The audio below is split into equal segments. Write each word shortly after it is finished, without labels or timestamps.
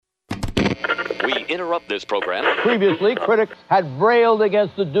We interrupt this program. Previously, critics had railed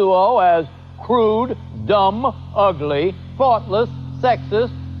against the duo as crude, dumb, ugly, thoughtless,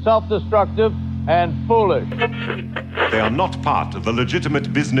 sexist, self-destructive, and foolish. They are not part of the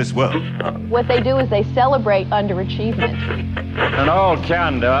legitimate business world. What they do is they celebrate underachievement. In all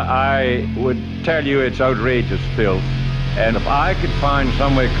candor, I would tell you it's outrageous filth. And if I could find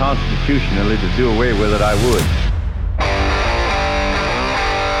some way constitutionally to do away with it, I would.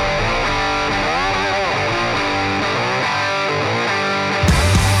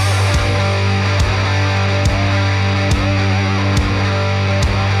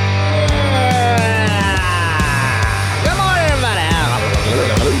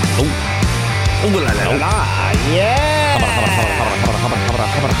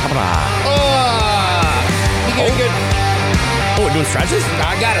 Oh, we're doing stretches?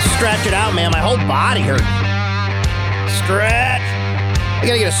 I gotta stretch it out, man. My whole body hurts. Stretch. I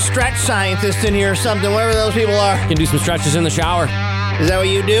gotta get a stretch scientist in here or something, wherever those people are. You can do some stretches in the shower. Is that what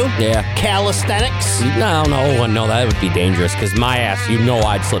you do? Yeah. Calisthenics? No, that would be dangerous, because my ass,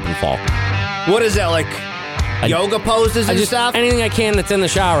 I'd slip and fall. What is that, like yoga poses and stuff? Anything I can that's in the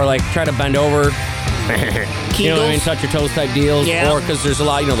shower, like try to bend over. You know what I mean? Touch your toes type deals. Yeah. Or because there's a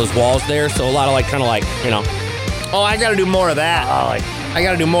lot, those walls there, so a lot of Oh, I gotta do more of that. I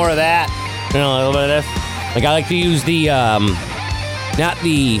gotta do more of that. A little bit of this. Like, I like to use the, not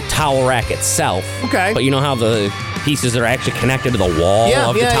the towel rack itself. Okay. But you know how the pieces that are actually connected to the wall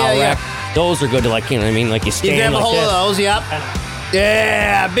of the towel rack? Those are good to, like you stand You grab like a hold this. of those, yep.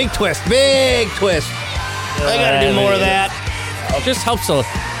 Yeah, big twist. I gotta do more of that. It just helps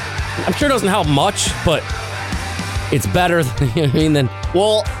I'm sure it doesn't help much, but it's better than,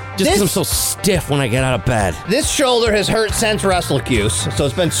 Well, just because I'm so stiff when I get out of bed. This shoulder has hurt since WrestleCuse, so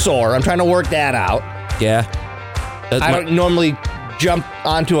it's been sore. I'm trying to work that out. Yeah. I don't normally jump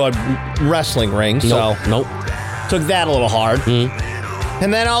onto a wrestling ring, so Nope. took that a little hard.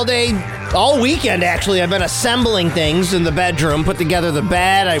 And then all weekend, actually, I've been assembling things in the bedroom, put together the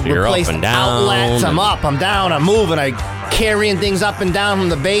bed, I replaced outlets, I'm up, I'm down, I'm moving, I carrying things up and down from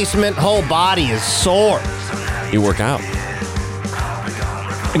the basement, whole body is sore. You work out.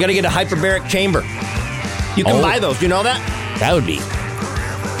 I gotta get a hyperbaric chamber. You can buy those, you know that? That would be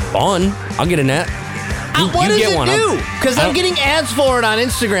fun. I'll get a net. What does it do? Because I'm getting ads for it on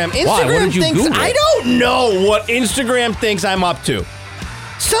Instagram. Why? What did you thinks Google? I don't know what Instagram thinks I'm up to.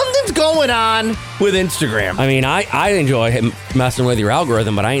 Something's going on with Instagram. I mean, I enjoy messing with your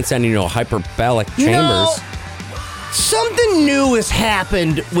algorithm, but I ain't sending you no hyperbaric chambers. Something new has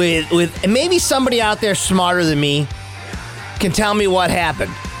happened with and maybe somebody out there smarter than me can tell me what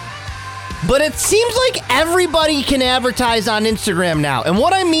happened. But it seems like everybody can advertise on Instagram now. And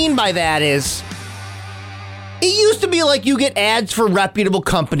what I mean by that is, it used to be like you get ads for reputable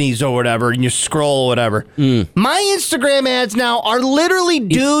companies or whatever, and you scroll or whatever. My Instagram ads now are literally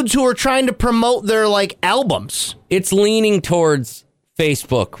dudes who are trying to promote their, albums. It's leaning towards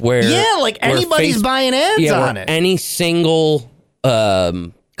Facebook, where anybody's buying ads on it. Any single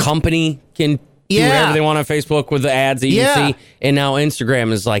company can do whatever they want on Facebook with the ads that you can see. And now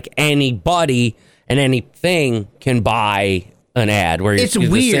Instagram is like anybody and anything can buy an ad. Where it's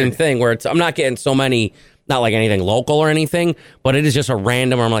weird. The same thing where I'm not getting so many, not like anything local or anything, but it is just a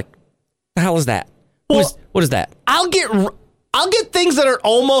random where I'm like, the hell is that? What is that? I'll get things that are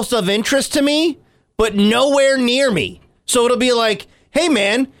almost of interest to me, but nowhere near me. So it'll be like, hey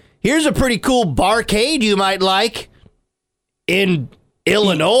man, here's a pretty cool barcade you might like in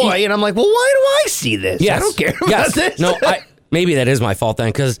Illinois. And I'm like, well, why do I see this? Yes. I don't care about this. No, maybe that is my fault then,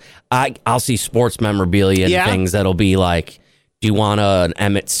 because I'll see sports memorabilia and things that'll be like, do you want an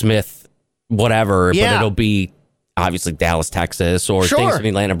Emmitt Smith, whatever, but it'll be obviously Dallas, Texas, or things from the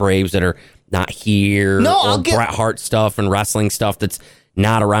Atlanta Braves that are not here, or Bret Hart stuff and wrestling stuff that's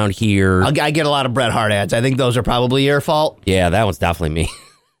not around here. I get a lot of Bret Hart ads. I think those are probably your fault. Yeah, that one's definitely me.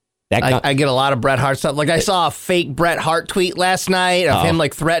 I get a lot of Bret Hart stuff. Like I saw a fake Bret Hart tweet last night of him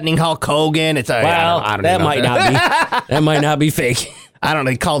threatening Hulk Hogan. It's I don't that might not be that might not be fake. I don't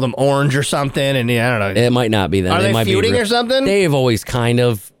know. He called him orange or something, and I don't know. It might not be that. Are they feuding or something? They've always kind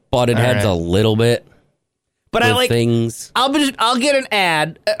of butted heads a little bit. But I like things. I'll get an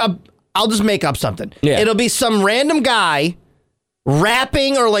ad. I'll just make up something. Yeah. It'll be some random guy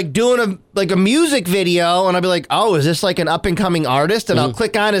rapping or doing a music video, and I'll be like, oh, is this like an up and coming artist? And I'll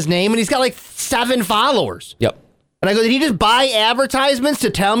click on his name, and he's got 7 followers. Yep. And I go, did he just buy advertisements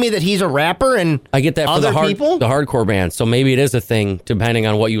to tell me that he's a rapper? And I get that for the hardcore bands. So maybe it is a thing, depending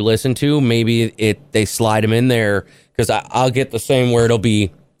on what you listen to. Maybe they slide them in there, because I'll get the same where they'll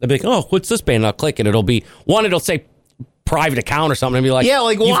be like, oh, what's this band? And I'll click, and it'll say private account or something and be like, Yeah,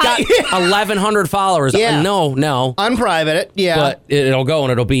 like, you've why? got 1,100 followers. Yeah. No. Unprivate it. Yeah. But it'll go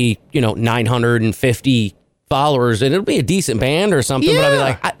and it'll be, 950 followers, and it'll be a decent band or something. But I'll be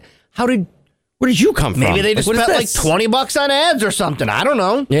like, where did you come from? Maybe they just what is spent like this? $20 on ads or something. I don't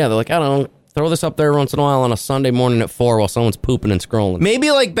know. Yeah, they're like, I don't know. Throw this up there once in a while on a Sunday morning at 4 while someone's pooping and scrolling.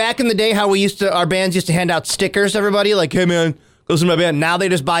 Maybe like back in the day, how our bands used to hand out stickers to everybody, like, hey man, go listen to my band. Now they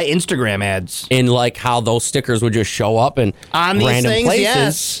just buy Instagram ads. And like how those stickers would just show up in On these random things, places.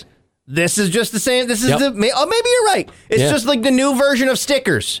 yes. This is just the same. This is Yep. maybe you're right. It's just like the new version of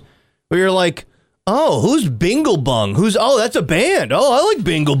stickers where you're like, oh, who's Bingle Bung? That's a band. Oh, I like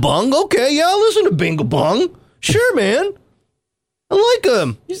Bingle Bung. Okay, yeah, I'll listen to Bingle Bung. Sure, man. I like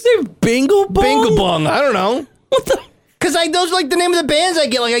them. You say Bingle Bong? Bingle Bung. I don't know. What the? Because those are like the name of the bands I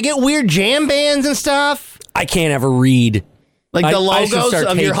get. Like I get weird jam bands and stuff. I can't ever read. Like the I should logos start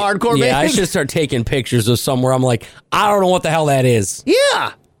of your hardcore Yeah, I band. should start taking pictures of somewhere. I'm like, I don't know what the hell that is.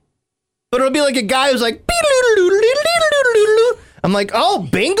 Yeah. But it'll be like a guy who's like, I'm like, oh,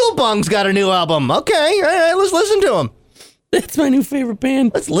 Bingle Bung's got a new album. Okay, all right, let's listen to him. That's my new favorite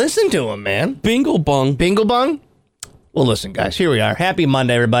band. Let's listen to him, man. Bingle Bung. Bingle Bung? Well, listen, guys, here we are. Happy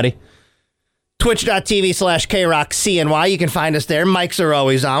Monday, everybody. Twitch.tv/KRockCNY. You can find us there. Mics are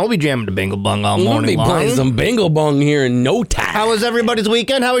always on. We'll be jamming to Bingle Bung all We'll morning be long. playing some Bingle Bung here in no time. How was everybody's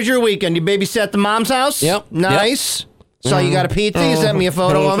weekend? How was your weekend? You babysat the mom's house? Yep. Nice. So you got a pizza? You sent me a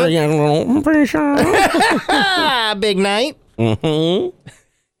photo of it? I'm pretty sure. Big night. Mm-hmm.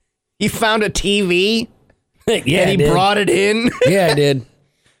 You found a TV Yeah, and he brought it in. Yeah, I did.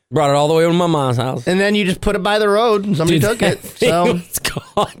 Brought it all the way to my mom's house. And then you just put it by the road and somebody took it. So It's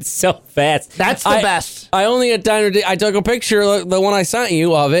gone so fast. that's the best. I only had time to I took a picture, like the one I sent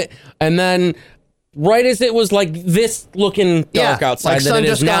you of it, and then right as it was like this looking dark outside like than sun it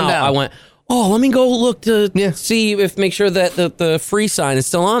is just gone now, down. I went, oh, let me go look to see make sure that the free sign is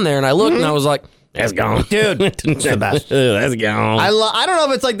still on there. And I looked and I was like, that's gone. Dude, it's the best. That's gone. I don't know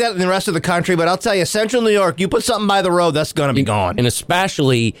if it's like that in the rest of the country, but I'll tell you, Central New York, you put something by the road, that's going to be gone. And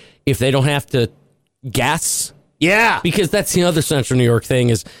especially if they don't have to guess. Yeah. Because that's the other Central New York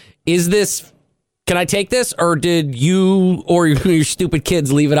thing is this, can I take this? Or did you or your stupid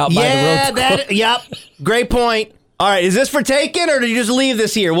kids leave it out by the road? Yep. Great point. All right, is this for taking or did you just leave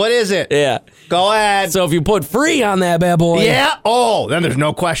this here? What is it? Yeah. Go ahead. So if you put free on that bad boy. Yeah. Oh, then there's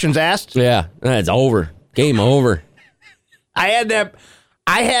no questions asked. Yeah. It's over. Game over. I had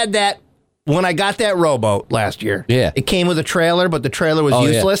that when I got that rowboat last year. Yeah. It came with a trailer, but the trailer was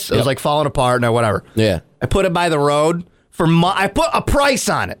useless. Yeah. It was like falling apart and whatever. Yeah. I put it by the road I put a price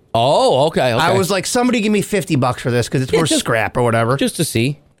on it. Oh, okay. I was like, somebody give me $50 for this because it's worth scrap or whatever. Just to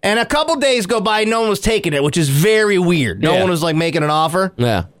see. And a couple days go by, no one was taking it, which is very weird. No one was like making an offer.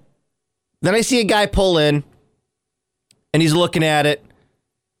 Yeah. Then I see a guy pull in, and he's looking at it,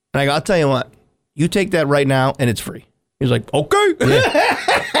 and I go, I'll tell you what, you take that right now, and it's free. He's like, okay.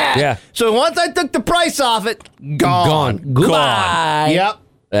 Yeah. So once I took the price off it, gone. Goodbye. Yep.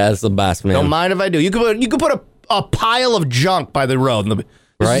 That's the best, man. Don't mind if I do. You could put a pile of junk by the road.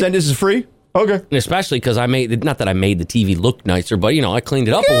 And this is free? Okay. And especially because not that I made the TV look nicer, but I cleaned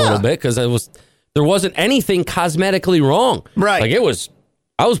it up a little bit because there wasn't anything cosmetically wrong. Right. Like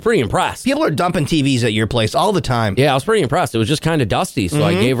I was pretty impressed. People are dumping TVs at your place all the time. Yeah, I was pretty impressed. It was just kind of dusty, so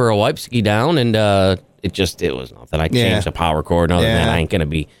I gave her a wipe ski down, and it was nothing. I changed the power cord, and other than that, I ain't gonna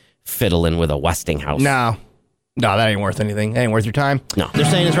be fiddling with a Westinghouse. No, that ain't worth anything. That ain't worth your time. No. They're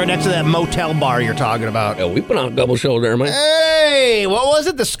saying it's right next to that motel bar you're talking about. Yeah, we put on a double shoulder, man. Hey, what was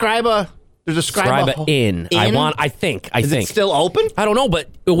it? The Scriba. There's a Scriba Inn. I think. Is it still open? I don't know, but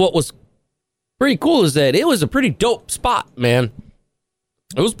what was pretty cool is that it was a pretty dope spot, man.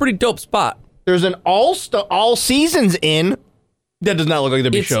 It was a pretty dope spot. There's an all seasons inn. That does not look like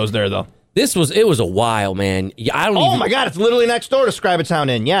there'd be shows there though. It was a while, man. My God, it's literally next door to Scriba Town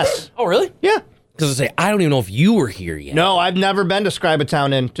Inn. Yes. Oh, really? Yeah. Because I don't even know if you were here yet. No, I've never been to Scriba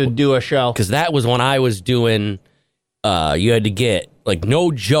Town Inn to do a show. Because that was when I was doing. You had to get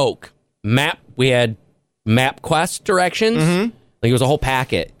no joke we had MapQuest directions. Like it was a whole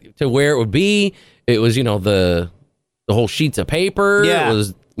packet to where it would be. It was the whole sheets of paper. Yeah. It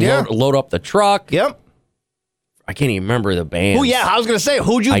was load up the truck. Yep. I can't even remember the band. Oh yeah, I was gonna say,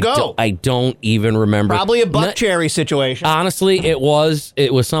 who'd you go? I don't even remember. Probably a Buck Cherry situation. Honestly, it was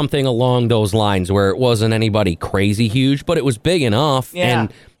something along those lines where it wasn't anybody crazy huge, but it was big enough. Yeah.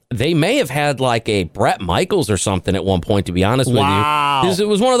 And they may have had like a Bret Michaels or something at one point, to be honest with you. It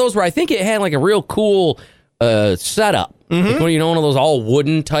was one of those where I think it had like a real cool setup. Like, one of those all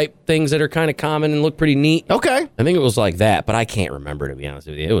wooden type things that are kind of common and look pretty neat. Okay. I think it was like that, but I can't remember, to be honest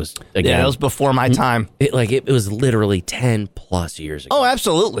with you. It was, again, it was before my time. It was literally 10 plus years ago. Oh,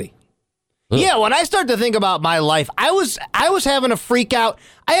 absolutely. Ugh. Yeah, when I start to think about my life, I was having a freak out.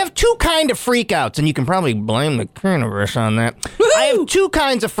 I have two kind of freakouts, and you can probably blame the coronavirus on that. Woo-hoo! I have two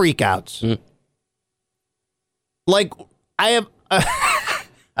kinds of freakouts. Like, I have...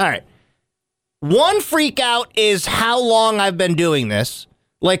 all right. One freak out is how long I've been doing this.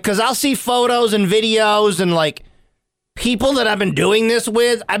 Like, because I'll see photos and videos and, like, people that I've been doing this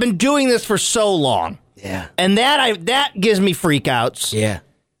with. I've been doing this for so long. Yeah. And that gives me freak outs. Yeah.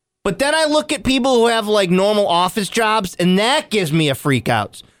 But then I look at people who have, like, normal office jobs, and that gives me a freak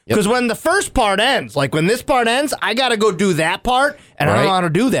out. Because when the first part ends, like, when this part ends, I got to go do that part, and I don't know how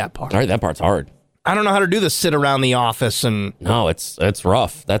to do that part. All right, that part's hard. I don't know how to do the sit around the office and... No, it's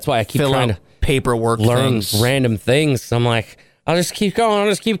rough. That's why I keep trying to... paperwork learn random things. I'm like, I'll just keep going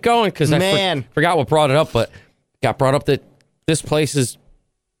because I forgot what brought it up, but got brought up that this place is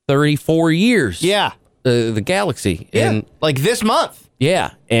 34 years. Yeah. The Galaxy. Yeah. And like this month.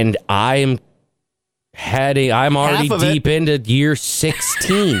 Yeah. And I'm already deep into year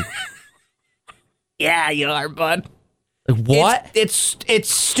 16. Yeah, you are, bud. What? It's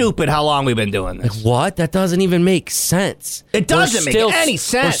stupid how long we've been doing this. What? That doesn't even make sense. It doesn't make any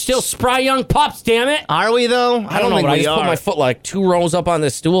sense. We're still spry young pups, damn it. Are we, though? I don't know, think but I we just put are. my foot like 2 rows up on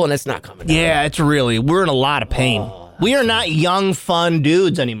this stool, and it's not coming down. Yeah, we're in a lot of pain. We are not young, fun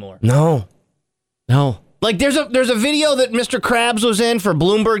dudes anymore. No. Like, there's a video that Mr. Krabs was in for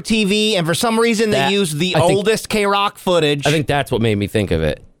Bloomberg TV, and for some reason they used the oldest K-Rock footage. I think that's what made me think of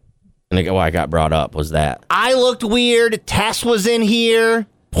it. And why I got brought up was that. I looked weird. Tess was in here.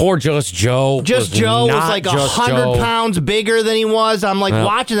 Poor Just Joe. Just Joe was like 100 pounds bigger than he was. I'm like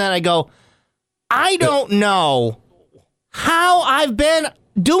watching that. I go, I don't know how I've been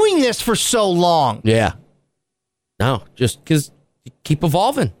doing this for so long. Yeah. No, just because you keep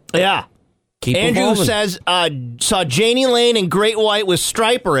evolving. Yeah. Andrew evolving. says, saw Janie Lane and Great White with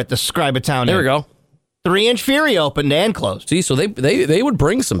Striper at the Scriba Town. There we go. 3-inch Fury opened and closed. See, so they would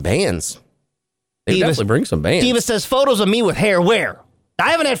bring some bands. They would definitely bring some bands. Diva says, photos of me with hair where?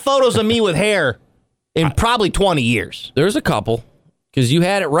 I haven't had photos of me with hair in probably 20 years. There's a couple, because you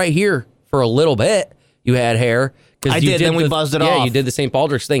had it right here for a little bit. You had hair. I did, then we buzzed it off. Yeah, you did the St.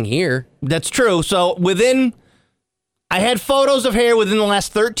 Baldrick's thing here. That's true. So I had photos of hair within the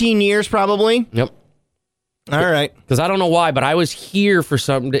last 13 years probably. Yep. All right. Because I don't know why, but I was here for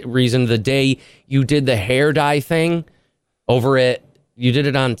some reason the day you did the hair dye thing you did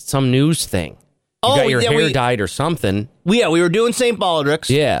it on some news thing. You got your hair dyed or something. We were doing St. Baldrick's.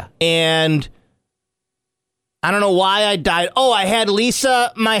 Yeah. And I don't know why I dyed. Oh, I had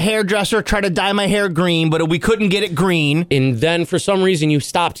Lisa, my hairdresser, try to dye my hair green, but we couldn't get it green. And then for some reason you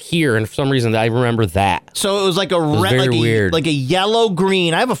stopped here, and for some reason I remember that. So it was like weird. like a yellow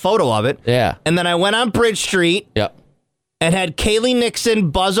green. I have a photo of it. Yeah. And then I went on Bridge Street. Yep. And had Kaylee Nixon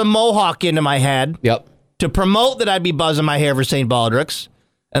buzz a mohawk into my head. Yep. To promote that I'd be buzzing my hair for St. Baldrick's.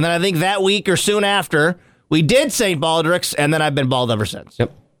 And then I think that week or soon after, we did St. Baldrick's, and then I've been bald ever since.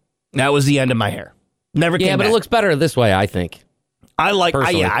 Yep. That was the end of my hair. Never came back. Yeah, but it looks better this way, I think. I like.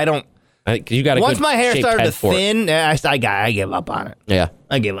 I don't. Because you got a once good my hair shaped started head to for thin, I give up on it. Yeah,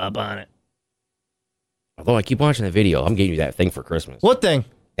 I give up on it. Although I keep watching that video, I'm getting you that thing for Christmas. What thing?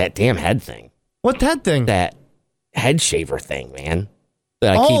 That damn head thing. What head thing? That head shaver thing, man.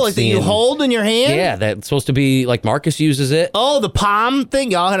 That like that you hold in your hand? Yeah, that's supposed to be like Marcus uses it. Oh, the palm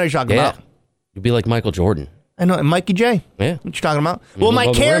thing? Y'all know what you're talking about. You'd be like Michael Jordan. I know, and Mikey J. Yeah. What you talking about? Well,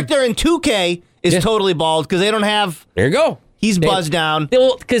 my character in 2K is totally bald because they don't have... There you go. He's buzzed down.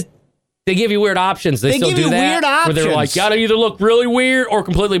 Because they give you weird options. They still give do you that. Weird options. Where they're like, gotta either look really weird or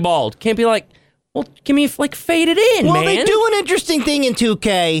completely bald. Can't be like, well, give me like fade it in, man. Well, they do an interesting thing in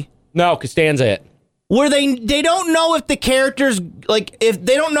 2K. No, Costanza it. Where they don't know if the characters, like, if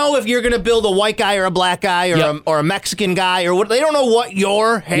they don't know if you're going to build a white guy or a black guy or a Mexican guy or what. They don't know what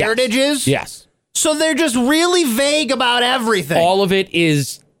your heritage is. Yes. So they're just really vague about everything. All of it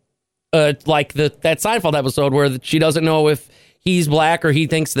is like that Seinfeld episode where she doesn't know if he's black or he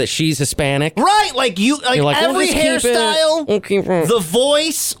thinks that she's Hispanic. Right. Like every hairstyle, the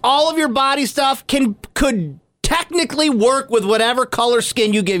voice, all of your body stuff could technically work with whatever color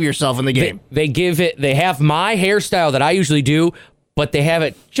skin you give yourself in the game. They have my hairstyle that I usually do, but they have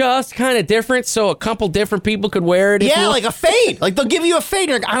it just kind of different, so a couple different people could wear it. Yeah, like a fade. Like they'll give you a fade.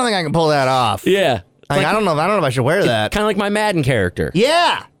 You're like, I don't think I can pull that off. Yeah. Like, I don't know if I should wear that. Kind of like my Madden character.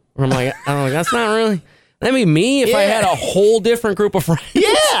 Yeah. Where I'm like, that's not really. That'd be me if I had a whole different group of friends.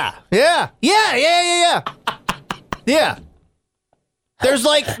 Yeah. There's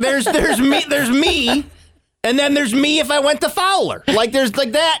me, and then there's me if I went to Fowler. Like there's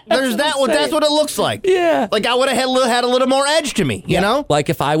like that. There's that. That's what it looks like. Yeah. Like I would have had a little more edge to me. You know. Like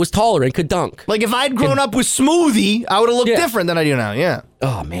if I was taller and could dunk. Like if I'd grown up with Smoothie, I would have looked different than I do now. Yeah.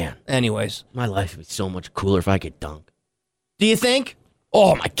 Oh man. Anyways, My life would be so much cooler if I could dunk. do you think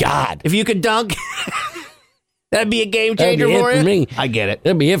Oh my God. if you could dunk, that'd be a game changer That'd be for it you? for me. I get it.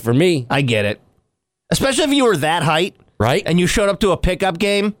 That'd be it for me. I get it. Especially if you were that height, Right? and you showed up to a pickup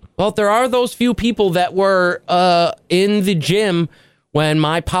game. Well, there are those few people that were in the gym when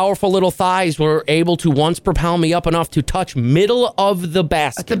my powerful little thighs were able to once propel me up enough to touch middle of the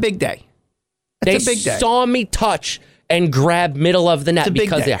basket. That's a big day. They That's a big day. saw me touch and grab middle of the net a big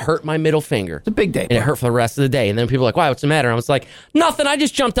because day. it hurt my middle finger. It's a big day. And it hurt for the rest of the day. And then people were like, wow, what's the matter? I was like, nothing. I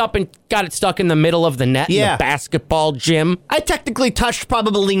just jumped up and got it stuck in the middle of the net in the basketball gym. I technically touched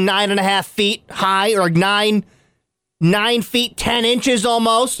probably 9.5 feet high, or 9 feet 10 inches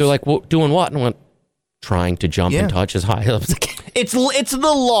almost. They're like, well, doing what? And I went, trying to jump and touch as high as I can. It's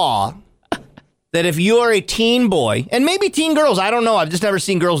the law that if you are a teen boy, and maybe teen girls, I don't know, I've just never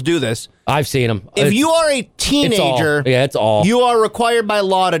seen girls do this. I've seen them. If you are a teenager, it's all. You are required by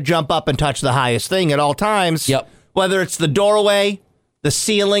law to jump up and touch the highest thing at all times. Yep. Whether it's the doorway, the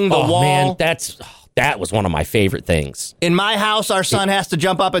ceiling, the wall. Man, that was one of my favorite things. In my house, our son has to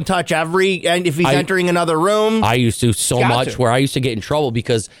jump up and touch and if he's entering another room. I used to where I used to get in trouble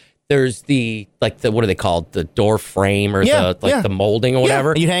because there's what are they called? The door frame or the molding or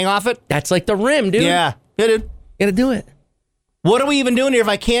whatever. You hang off it? That's like the rim, dude. Yeah, dude. Gotta do it. What are we even doing here if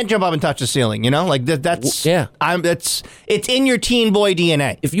I can't jump up and touch the ceiling? You know, like that's it's in your teen boy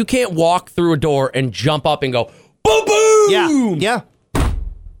DNA. If you can't walk through a door and jump up and go boom boom, yeah.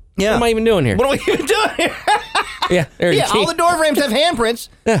 What am I even doing here? What are we even doing here? All the door frames have handprints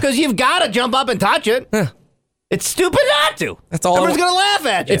because you've got to jump up and touch it. It's stupid not to. That's all. Everyone's gonna laugh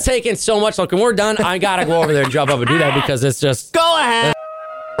at you. It's taking so much. Like when we're done, I gotta go over there and jump up and do that because it's just. Go ahead.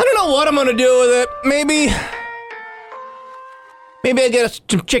 I don't know what I'm gonna do with it. Maybe I get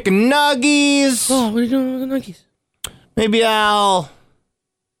some chicken nuggies. Oh, what are you doing with the nuggies? Maybe I'll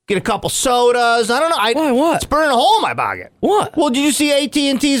get a couple sodas. I don't know. Why? What? It's burning a hole in my pocket. What? Well, did you see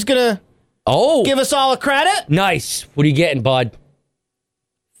AT&T's gonna give us all a credit? Nice. What are you getting, bud?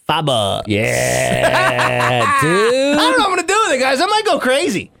 $5. Yeah, dude. I don't know what I'm gonna do with it, guys. I might go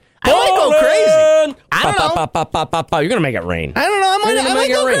crazy. I don't know. You're gonna make it rain. I don't know. I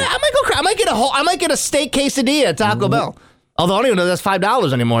might go crazy. I might get a steak quesadilla at Taco Bell. Although I don't even know that's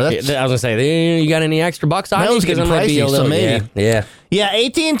 $5 anymore. I was gonna say, you got any extra bucks on Those getting pricey, so maybe. Yeah.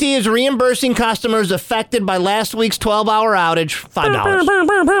 AT&T is reimbursing customers affected by last week's 12-hour outage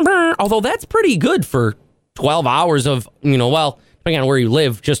 $5. Although that's pretty good for 12 hours of, depending on where you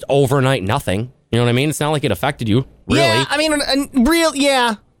live, just overnight nothing. You know what I mean? It's not like it affected you, really. Yeah, I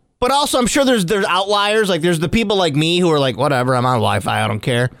mean, but also, I'm sure there's outliers. Like, there's the people like me who are like, whatever, I'm on Wi-Fi, I don't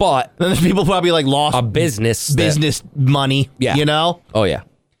care. But then there's people probably like lost a business money. Yeah. You know? Oh, yeah.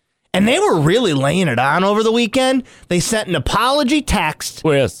 And they were really laying it on over the weekend. They sent an apology text.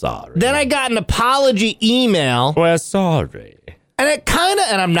 We're sorry. Then I got an apology email. We're sorry. And it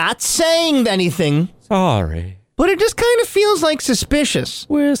and I'm not saying anything. Sorry. But it just kind of feels like suspicious.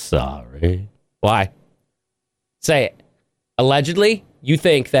 We're sorry. Why? Say it. Allegedly, you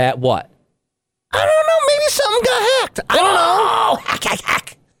think that what? I don't know. Maybe something got hacked. I don't know.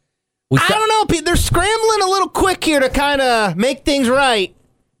 Hack. I don't know. They're scrambling a little quick here to kind of make things right.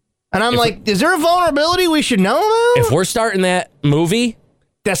 And I'm like, is there a vulnerability we should know about? If we're starting that movie,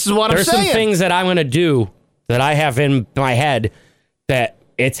 this is what I'm saying. There's some things that I'm going to do that I have in my head that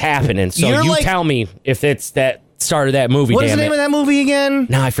it's happening. So you tell me if it's that started that movie. What is the name of that movie again?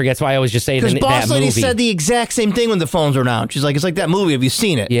 No, I forget. That's why I always just say that movie. Because Boss Lady said the exact same thing when the phones were down. She's like, it's like that movie. Have you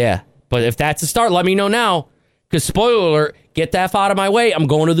seen it? Yeah. But if that's the start, let me know now. Because spoiler alert, get that out of my way. I'm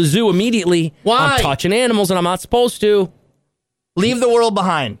going to the zoo immediately. Why? I'm touching animals and I'm not supposed to. Leave the world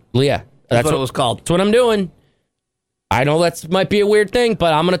behind. Yeah. That's what it was called. That's what I'm doing. I know that might be a weird thing,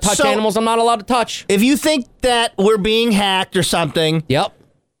 but I'm going to touch animals I'm not allowed to touch. If you think that we're being hacked or something. Yep.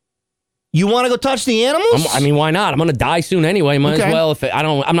 You want to go touch the animals? I mean, why not? I'm going to die soon anyway. Might as well.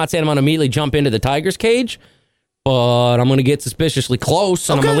 I'm not saying I'm going to immediately jump into the tiger's cage, but I'm going to get suspiciously close,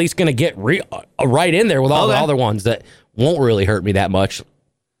 and I'm at least going to get right in there with all the other ones that won't really hurt me that much,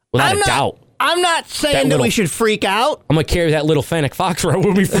 without a doubt. I'm not saying that we should freak out. I'm going to carry that little fennec fox around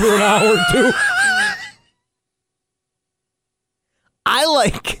with me for an hour or two. I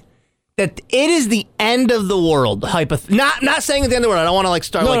like that it is the end of the world. Not saying it's the end of the world. I don't want to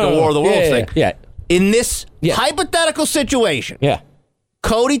start a War of the Worlds thing. Yeah. in this hypothetical situation,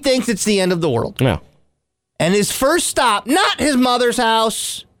 Cody thinks it's the end of the world. Yeah. And his first stop, not his mother's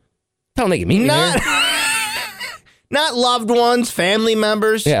house. Tell him they can meet me there. Not loved ones, family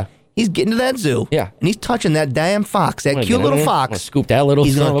members. Yeah. He's getting to that zoo. Yeah. And he's touching that damn fox, that cute little fox. Scoop that little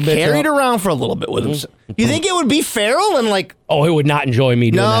He's son of a bitch. carry it around for a little bit with him. Do you think it would be feral and like... Oh, it would not enjoy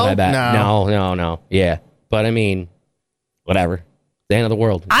me doing that, I bet. No. No. Yeah. But I mean, whatever. The end of the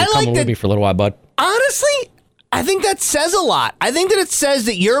world. I You're like coming that. with me for a little while, bud. Honestly, I think that says a lot. I think that it says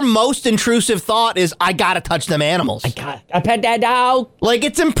that your most intrusive thought is, I gotta touch them animals. I pet that dog. Like,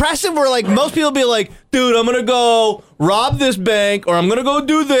 it's impressive where, like, most people be like, dude, I'm gonna go rob this bank, or I'm gonna go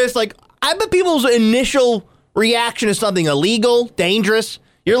do this. Like, I bet people's initial reaction is something illegal, dangerous.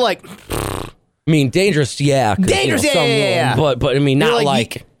 You're like... I mean, dangerous, yeah. Dangerous, yeah. But I mean, not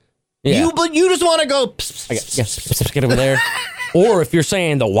like... But you just want to go... Get over there. Or if you're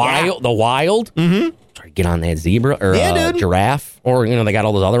saying the wild, try to get on that zebra or giraffe, or they got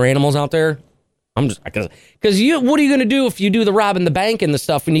all those other animals out there. I'm just because what are you going to do if you do the robbing the bank and the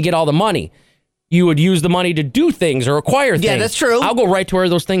stuff and you get all the money? You would use the money to do things or acquire things. Yeah, that's true. I'll go right to where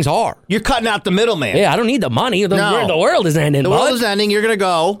those things are. You're cutting out the middleman. Yeah, I don't need the money. The world is ending. The world is ending. You're going to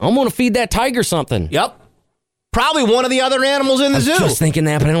go. I'm going to feed that tiger something. Yep. Probably one of the other animals in the zoo. I was thinking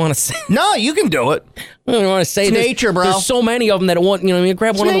that, but I don't want to say. No, you can do it. I don't want to say it's nature, bro. There's so many of them that want,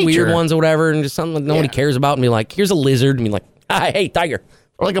 grab one of the weird ones or whatever, and just something that nobody cares about, and be like, here's a lizard, and be like, hey, tiger.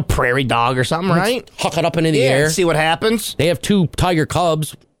 Or like a prairie dog or something, right? Huck it up into the air. See what happens. They have 2 tiger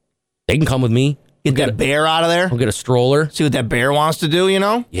cubs. They can come with me. Get that bear out of there. We'll get a stroller. See what that bear wants to do,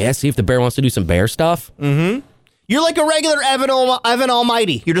 Yeah, see if the bear wants to do some bear stuff. Mm-hmm. You're like a regular Evan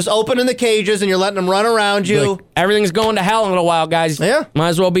Almighty. You're just opening the cages and you're letting them run around you. Like, everything's going to hell in a little while, guys. Yeah. Might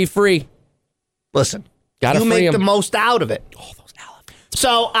as well be free. Listen, you make the most out of it. Oh, those elephants.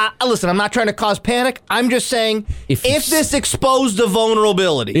 So, listen, I'm not trying to cause panic. I'm just saying, if this exposed the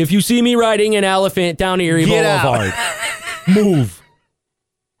vulnerability. If you see me riding an elephant down Erie Boulevard, move.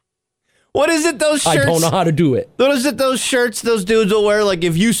 What is it, those shirts? I don't know how to do it. What is it, those shirts those dudes will wear? Like,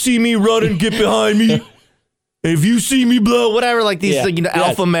 if you see me running, get behind me. If you see me blow, whatever, like these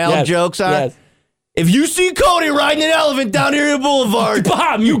alpha male jokes are. Yes. If you see Cody riding an elephant down Erie Boulevard,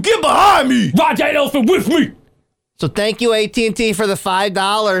 you get behind me. Ride that elephant with me. So thank you, AT&T, for the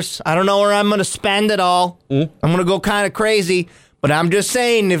 $5. I don't know where I'm going to spend it all. I'm going to go kind of crazy. But I'm just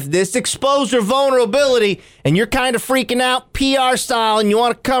saying, if this exposed your vulnerability and you're kind of freaking out PR style and you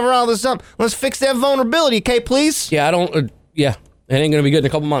want to cover all this up, let's fix that vulnerability, okay, please? Yeah, it ain't going to be good in a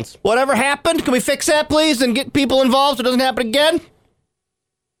couple months. Whatever happened, can we fix that, please, and get people involved so it doesn't happen again?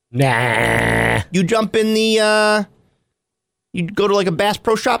 Nah. You jump in the, you go to like a Bass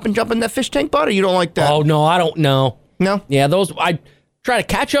Pro Shop and jump in that fish tank, bud, or you don't like that? Oh, no, I don't know. No? Yeah, those, I try to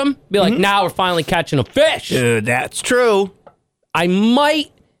catch them, be like, now we're finally catching a fish. Dude, that's true. I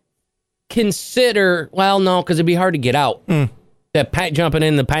might consider, well, no, because it'd be hard to get out. That jumping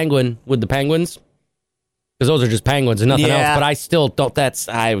in the penguin with the penguins, because those are just penguins and nothing else. But I still don't.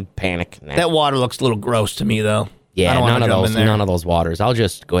 I would panic. Nah. That water looks a little gross to me, though. Yeah, none of those waters. I'll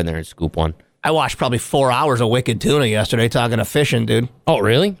just go in there and scoop one. I watched probably 4 hours of Wicked Tuna yesterday talking to fishing, dude. Oh,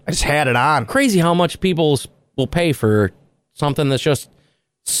 really? I just had it on. Crazy how much people will pay for something that's just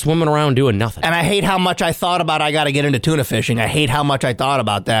swimming around doing nothing. And I hate how much I thought about I got to get into tuna fishing. I hate how much I thought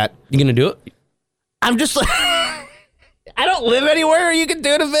about that. You gonna do it? I'm just like, I don't live anywhere where you can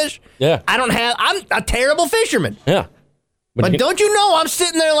tuna fish. Yeah. I'm a terrible fisherman. Yeah. But don't you know, I'm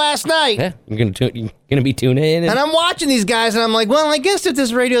sitting there last night. Yeah, you're gonna be tuning in. And I'm watching these guys, and I'm like, well, I guess if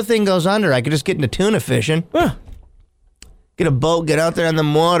this radio thing goes under, I could just get into tuna fishing. Huh. Get a boat, get out there in the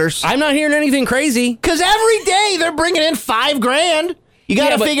waters. I'm not hearing anything crazy. Because every day they're bringing in $5,000. You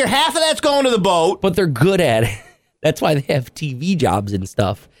got to figure half of that's going to the boat. But they're good at it. That's why they have TV jobs and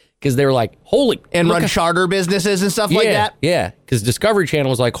stuff. Because they were like, and run charter businesses and stuff like that. Yeah, because Discovery Channel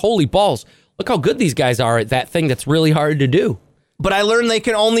was like, holy balls, look how good these guys are at that thing that's really hard to do. But I learned they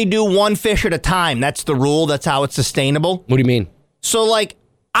can only do one fish at a time. That's the rule. That's how it's sustainable. What do you mean? So, like,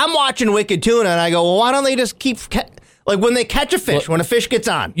 I'm watching Wicked Tuna, and I go, well, why don't they just keep... Like, when they catch a fish, when a fish gets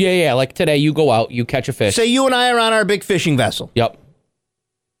on. Yeah, like today, you go out, you catch a fish. Say you and I are on our big fishing vessel. Yep.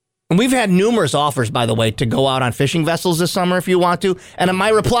 And we've had numerous offers, by the way, to go out on fishing vessels this summer if you want to. And my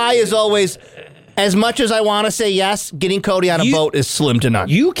reply is always, as much as I want to say yes, getting Cody on a boat is slim to none.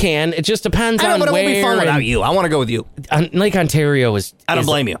 You can. It just depends on where. But it won't be fun without you. I want to go with you. Lake Ontario is... I don't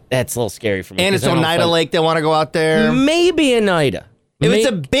blame you. That's a little scary for me. And it's Oneida Lake. They want to go out there. Maybe Oneida. If it's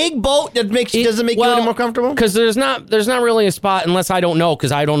a big boat, doesn't make you any more comfortable? Because there's not really a spot, unless I don't know,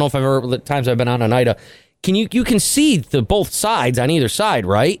 because I don't know if the times I've been on Oneida. You can see the both sides on either side,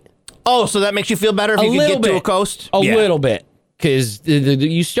 right? Oh, so that makes you feel better if you can get to a coast? A little bit. Because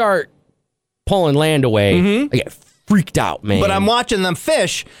you start pulling land away, I get freaked out, man. But I'm watching them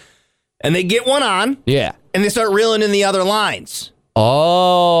fish, and they get one on. Yeah. And they start reeling in the other lines.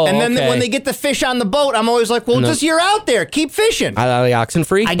 Oh, and then when they get the fish on the boat, I'm always like, well, just you're out there. Keep fishing. Are they oxen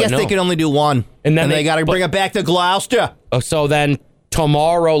free? I guess they can only do one. And then they got to bring it back to Gloucester. Oh, so then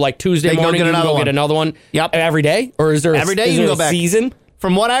tomorrow, like Tuesday morning, you can go get another one? Yep. Every day? Or is there every day you can go back. Season?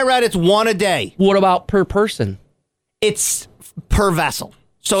 From what I read, it's one a day. What about per person? It's per vessel.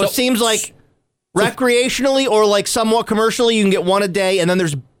 So it seems like recreationally or like somewhat commercially, you can get one a day. And then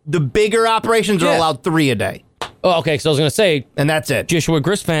there's the bigger operations are allowed 3 a day. Oh, okay. So I was going to say. And that's it. Joshua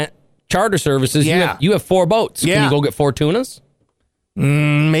Grisfant Charter Services. Yeah. You have 4 boats. Yeah. Can you go get 4 tunas?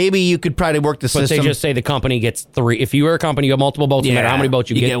 Maybe you could probably work the system. But they just say the company gets 3. If you are a company, you have multiple boats, no matter how many boats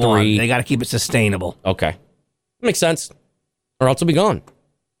you get 3. One. They got to keep it sustainable. Okay. Makes sense. Or else it'll be gone.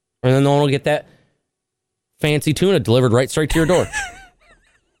 And then no one will get that fancy tuna delivered right straight to your door.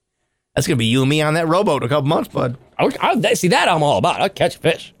 That's going to be you and me on that rowboat in a couple months, bud. See, that I'm all about. I'll catch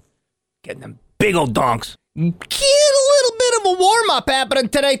fish. Getting them big old donks. Get a little bit of a warm-up happening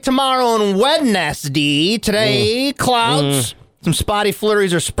today, tomorrow, and Wednesday. Today, clouds, some spotty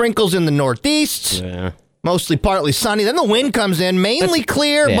flurries or sprinkles in the northeast. Yeah. Mostly partly sunny. Then the wind comes in, mainly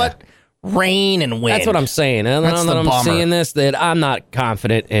clear, but rain and wind. That's what I'm saying. And That's now that the I'm bummer. seeing this, that I'm not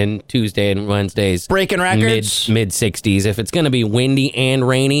confident in Tuesday and Wednesdays. Breaking records? Mid 60s. If it's going to be windy and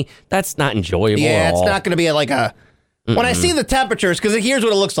rainy, that's not enjoyable at all. It's not going to be like a... When I see the temperatures, because here's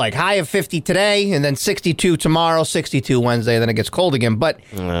what it looks like. High of 50 today, and then 62 tomorrow, 62 Wednesday, then it gets cold again. But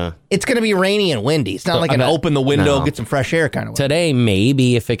it's going to be rainy and windy. It's not like an open the window, get some fresh air kind of way. Today,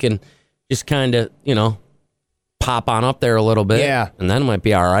 maybe, if it can just kind of, pop on up there a little bit. Yeah. And then it might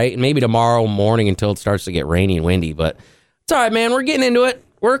be all right. And maybe tomorrow morning until it starts to get rainy and windy. But it's all right, man. We're getting into it.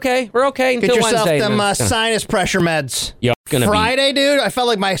 We're okay. We're okay until Get yourself Wednesday. them sinus pressure meds. Yo, Friday, dude, I felt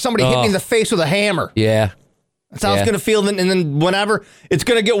like somebody hit me in the face with a hammer. Yeah. That's how it's going to feel. And then whenever it's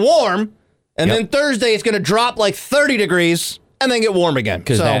going to get warm, and then Thursday it's going to drop like 30 degrees and then get warm again.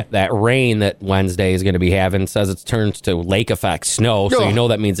 Because that rain that Wednesday is going to be having says it turns to lake effect snow. So you know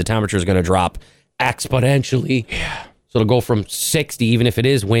that means the temperature is going to drop exponentially. Yeah. So it'll go from 60, even if it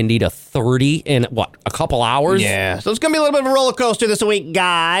is windy, to 30 in, a couple hours? Yeah. So it's going to be a little bit of a roller coaster this week,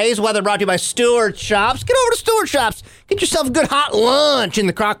 guys. Weather brought to you by Stewart Shops. Get over to Stewart Shops. Get yourself a good hot lunch in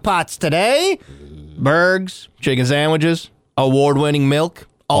the crock pots today. Burgers, chicken sandwiches, award-winning milk,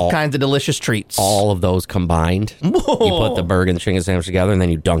 all kinds of delicious treats. All of those combined. Whoa. You put the burger and the chicken sandwich together, and then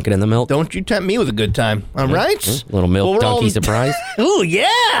you dunk it in the milk. Don't you tempt me with a good time, all right? Little milk donkey surprise. Ooh,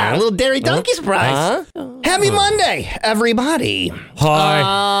 yeah. A little dairy donkey surprise. Happy Monday, everybody.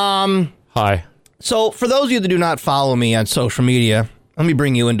 Hi. Hi. So, for those of you that do not follow me on social media, let me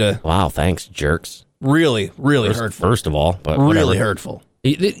bring you into... Wow, thanks, jerks. Really, really hurtful. First of all. But really hurtful.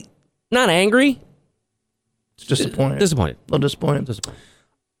 Not angry. Disappointed. Disappointed. A little disappointed.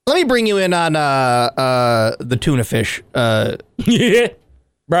 Let me bring you in on the tuna fish bro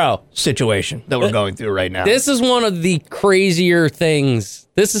situation that we're going through right now. This is one of the crazier things.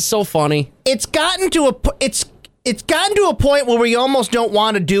 This is so funny. It's gotten to a point where we almost don't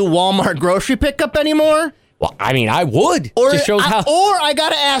want to do Walmart grocery pickup anymore. Well, I mean, I would. Or just shows how. Or I got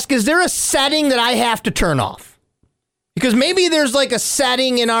to ask, is there a setting that I have to turn off? Because maybe there's like a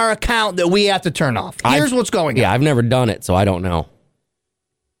setting in our account that we have to turn off. Here's what's going on. Yeah, I've never done it, so I don't know.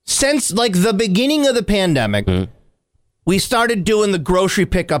 Since like the beginning of the pandemic, we started doing the grocery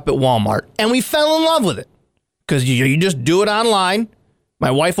pickup at Walmart, and we fell in love with it. Because you just do it online.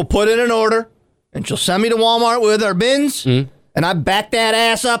 My wife will put in an order, and she'll send me to Walmart with our bins, and I back that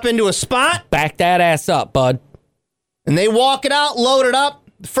ass up into a spot. Back that ass up, bud. And they walk it out, load it up.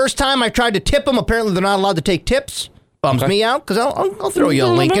 The first time I tried to tip them, apparently they're not allowed to take tips. Bums me out, because I'll throw you a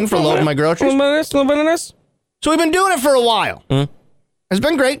link in for loading my groceries. So we've been doing it for a while. It's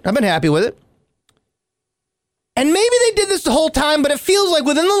been great. I've been happy with it. And maybe they did this the whole time, but it feels like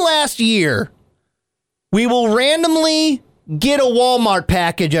within the last year, we will randomly get a Walmart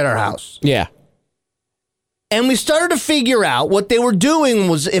package at our house. Yeah. And we started to figure out what they were doing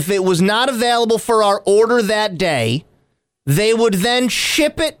was if it was not available for our order that day, they would then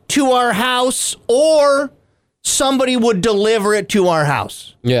ship it to our house or somebody would deliver it to our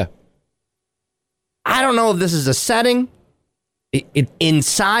house. Yeah. I don't know if this is a setting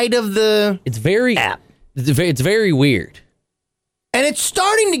inside of the app. It's very weird. And it's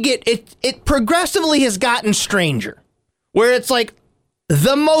starting to get, it progressively has gotten stranger. Where it's like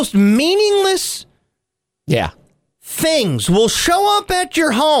the most meaningless things will show up at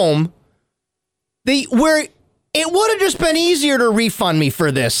your home where It would have just been easier to refund me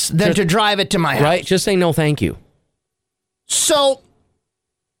for this than to drive it to my house. Right? Just say no thank you. So,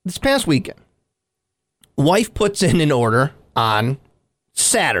 this past weekend, wife puts in an order on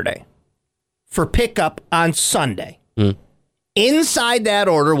Saturday for pickup on Sunday. Mm. Inside that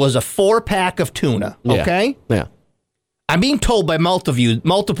order was a 4-pack of tuna, okay? Yeah. I'm being told by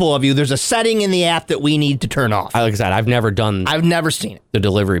multiple of you, there's a setting in the app that we need to turn off. Like I said, I've never seen it. The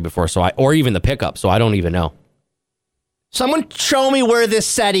delivery before, or even the pickup, so I don't even know. Someone show me where this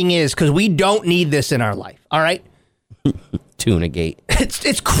setting is, because we don't need this in our life, all right? Tuna gate.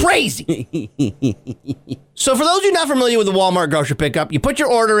 It's crazy. So for those of you not familiar with the Walmart grocery pickup, you put your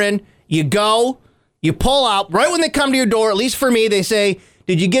order in, you go, you pull out. Right when they come to your door, at least for me, they say,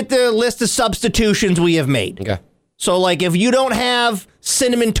 did you get the list of substitutions we have made? Okay. So, like, if you don't have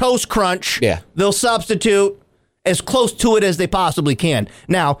Cinnamon Toast Crunch, they'll substitute as close to it as they possibly can.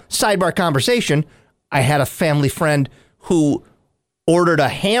 Now, sidebar conversation, I had a family friend who ordered a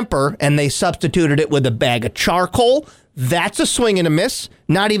hamper, and they substituted it with a bag of charcoal. That's a swing and a miss.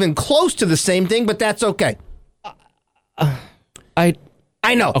 Not even close to the same thing, but that's okay. I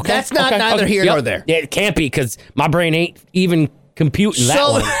know. Okay, that's neither here nor there. Yeah, it can't be, because my brain ain't even computing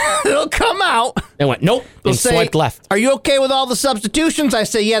that one. They'll come out. They went, nope, and swiped left. Are you okay with all the substitutions? I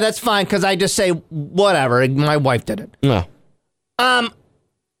say, yeah, that's fine, because I just say, whatever. My wife did it. No.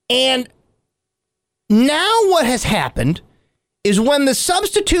 And now what has happened is when the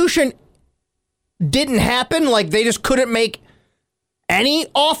substitution didn't happen, like they just couldn't make any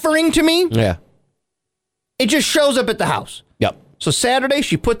offering to me. Yeah. It just shows up at the house. Yep. So Saturday,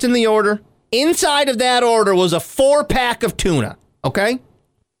 she puts in the order. Inside of that order was a 4-pack of tuna. Okay?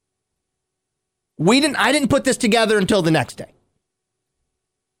 I didn't put this together until the next day.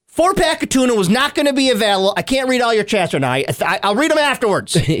 4-pack of tuna was not going to be available. I can't read all your chats right now. I'll read them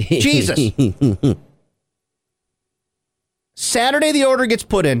afterwards. Jesus. Saturday, the order gets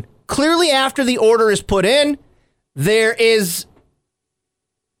put in. Clearly, after the order is put in, there is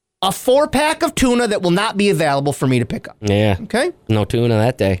a 4-pack of tuna that will not be available for me to pick up. Yeah. Okay? No tuna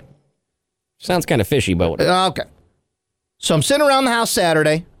that day. Sounds kind of fishy, but whatever. Okay. So I'm sitting around the house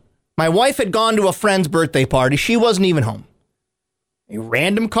Saturday. My wife had gone to a friend's birthday party. She wasn't even home. A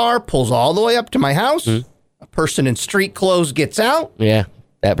random car pulls all the way up to my house. Mm-hmm. A person in street clothes gets out. Yeah,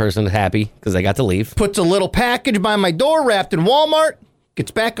 that person's happy because they got to leave. Puts a little package by my door wrapped in Walmart.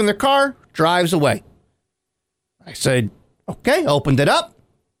 Gets back in their car. Drives away. I said, okay, opened it up.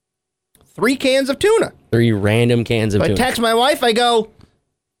 3 cans of tuna. 3 random cans of tuna. I text my wife. I go,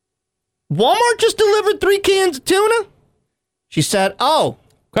 Walmart just delivered 3 cans of tuna? She said, oh,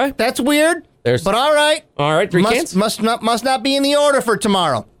 okay, that's weird. But all right. All right, 3 cans? Must not be in the order for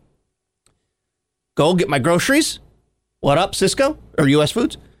tomorrow. Go get my groceries. What up, Cisco? Or U.S.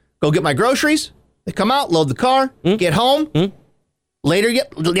 Foods? Go get my groceries. They come out, load the car, get home. Later,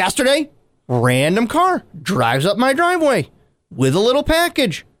 yesterday, random car drives up my driveway with a little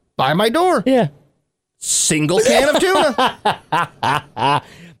package by my door. Yeah. Single can of tuna.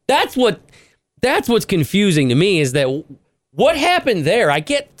 That's what's confusing to me is that what happened there? I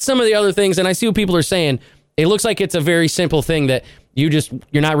get some of the other things, and I see what people are saying. It looks like it's a very simple thing that you're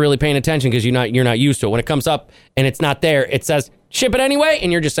not really paying attention because you're not used to it. When it comes up and it's not there, it says ship it anyway,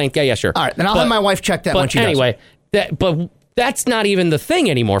 and you're just saying yeah, sure. All right, then I'll have my wife check that when she does. But that's not even the thing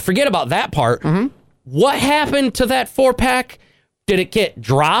anymore. Forget about that part. Mm-hmm. What happened to that 4-pack? Did it get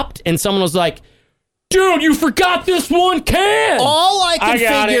dropped? And someone was like, dude, you forgot this 1 can. All I can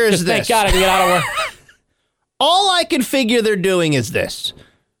figure is this. Thank God I can get out of work. All I can figure they're doing is this.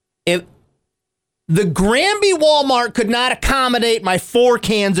 If the Granby Walmart could not accommodate my 4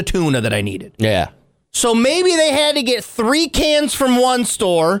 cans of tuna that I needed. Yeah. So maybe they had to get 3 cans from one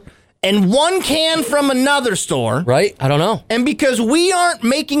store and 1 can from another store. Right? I don't know. And because we aren't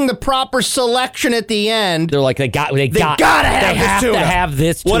making the proper selection at the end, they're like, they gotta have to have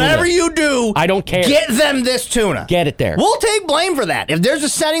this tuna. Whatever you do, I don't care. Get them this tuna. Get it there. We'll take blame for that. If there's a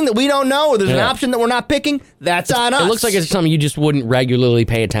setting that we don't know or there's an option that we're not picking, that's on us. It looks like it's something you just wouldn't regularly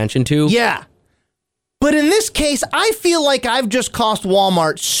pay attention to. Yeah. But in this case, I feel like I've just cost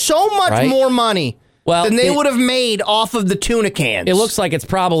Walmart so much more money than they would have made off of the tuna cans. It looks like it's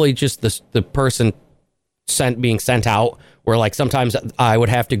probably just the person being sent out, where like sometimes I would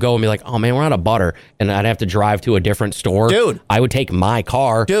have to go and be like, oh man, we're out of butter, and I'd have to drive to a different store. Dude. I would take my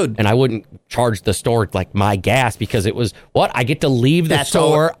car, and I wouldn't charge the store like my gas because it was I get to leave the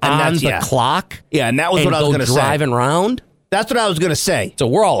store on the clock. Yeah, and that was what I was going to say. Driving around. That's what I was going to say. So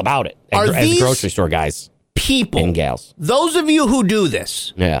we're all about it as grocery store guys. People and gals. Those of you who do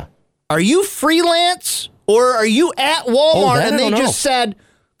this. Yeah. Are you freelance or are you at Walmart and they just said,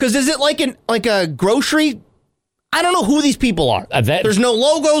 because is it like a grocery I don't know who these people are. There's no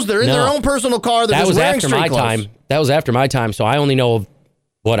logos. They're in their own personal car. They're just wearing street clothes. That was after my time, so I only know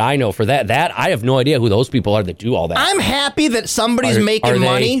what I know for that. I have no idea who those people are that do all that. I'm happy that somebody's making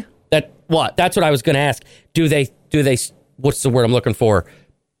money. What? That's what I was going to ask. Do they? What's the word I'm looking for?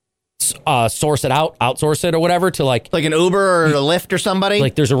 Source it out, outsource it, or whatever to like an Uber or a Lyft or somebody.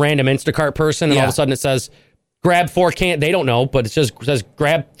 Like there's a random Instacart person, and all of a sudden it says, grab 4 cans. They don't know, but it says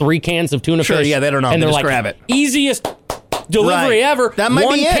grab 3 cans of tuna fish. Yeah, they don't know. And they're just like, grab it. Easiest delivery ever. That might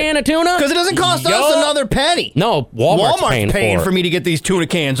be it. 1 can of tuna. Because it doesn't cost us another penny. No, Walmart's paying for me to get these tuna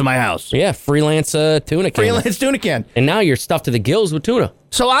cans in my house. Yeah, freelance tuna can. Freelance tuna can. And now you're stuffed to the gills with tuna.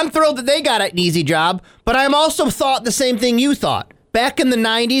 So I'm thrilled that they got an easy job, but I'm also thought the same thing you thought. Back in the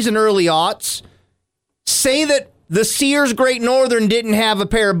 90s and early aughts, say that the Sears Great Northern didn't have a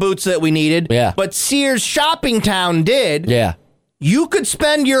pair of boots that we needed, but Sears Shopping Town did. Yeah. You could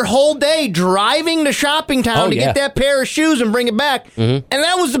spend your whole day driving to Shopping Town to get that pair of shoes and bring it back, and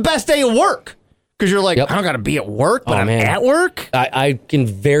that was the best day of work. Because you're like, I don't got to be at work, but I'm at work. I can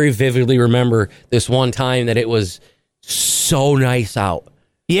very vividly remember this one time that it was so nice out.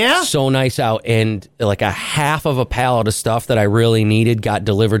 Yeah? So nice out, and like a half of a pallet of stuff that I really needed got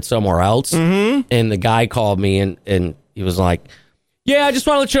delivered somewhere else. Mm-hmm. And the guy called me, and he was like, yeah, I just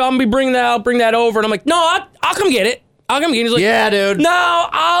want to let you know I'm going to be bringing that. I'll bring that over. And I'm like, no, I'll come get it. I'll come get it. He's like, yeah, dude. No,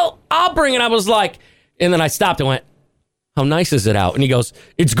 I'll bring it. I was like, and then I stopped and went, how nice is it out? And he goes,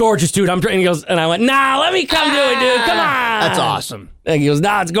 it's gorgeous, dude. And he goes, and I went, nah, let me come do it, dude. Come on. That's awesome. And he goes,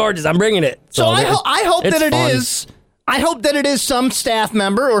 nah, it's gorgeous. I'm bringing it. So I hope that it is. I hope that it is some staff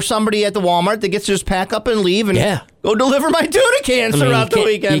member or somebody at the Walmart that gets to just pack up and leave and go deliver my tuna cans throughout the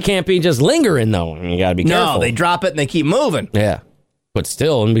weekend. You can't be just lingering, though. You got to be careful. No, they drop it and they keep moving. Yeah. But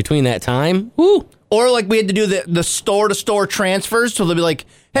still, in between that time, whoo. Or like we had to do the store-to-store transfers, so they'll be like,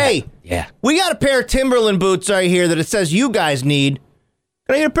 hey, we got a pair of Timberland boots right here that it says you guys need.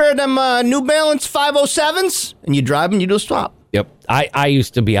 Can I get a pair of them New Balance 507s? And you drive them, you do a swap. Yep. I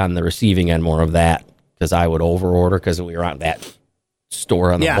used to be on the receiving end more of that. Because I would over-order because we were on that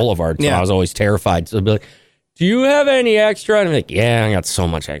store on the boulevard. So I was always terrified. So I'd be like, do you have any extra? And I'm like, yeah, I got so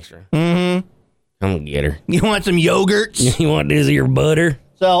much extra. Mm-hmm. I'm going to get her. You want some yogurts? You want this or your butter?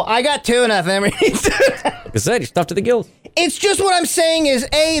 So I got tuna. Like I said, you're stuffed to the gills. It's just what I'm saying is,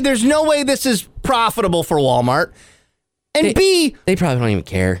 A, there's no way this is profitable for Walmart. And B, they probably don't even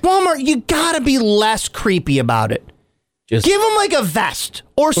care. Walmart, you got to be less creepy about it. Just give them like a vest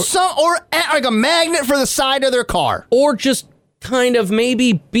or like a magnet for the side of their car. Or just kind of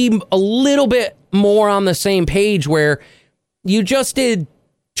maybe be a little bit more on the same page where you just did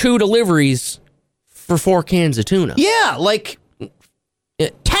 2 deliveries for 4 cans of tuna. Yeah, like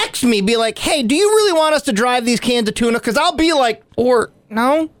text me, be like, hey, do you really want us to drive these cans of tuna? Because I'll be like, or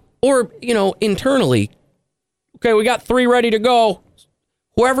no. Or, internally, okay, we got 3 ready to go.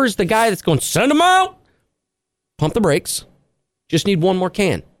 Whoever's the guy that's going, send them out. Pump the brakes. Just need 1 more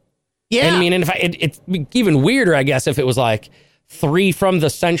can. Yeah. And I mean, and it's even weirder, I guess, if it was like 3 from the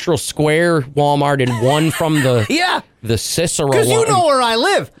Central Square Walmart and 1 from the the Cicero one. Because you know where I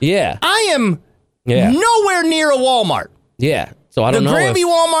live. Yeah. I am nowhere near a Walmart. Yeah. So I don't know. The Granby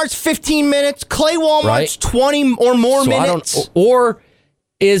Walmart's 15 minutes. Clay Walmart's 20 or more minutes. Or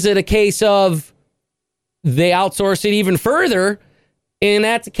is it a case of they outsource it even further and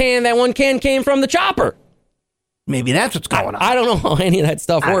that 1 can came from the chopper? Maybe that's what's going on. I don't know how any of that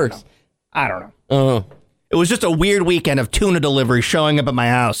stuff works. I don't know. It was just a weird weekend of tuna delivery showing up at my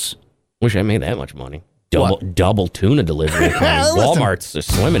house. Wish I made that much money. Double tuna delivery. Walmart's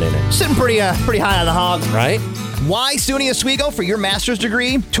just swimming in it. Sitting pretty high on the hog. Right? Why SUNY Oswego for your master's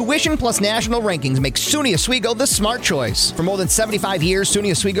degree? Tuition plus national rankings makes SUNY Oswego the smart choice. For more than 75 years,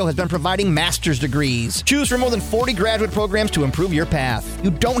 SUNY Oswego has been providing master's degrees. Choose from more than 40 graduate programs to improve your path. You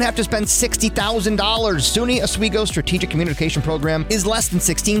don't have to spend $60,000. SUNY Oswego's strategic communication program is less than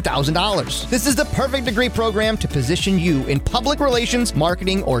 $16,000. This is the perfect degree program to position you in public relations,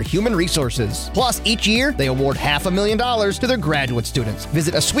 marketing, or human resources. Plus, each year, they award $500,000 to their graduate students.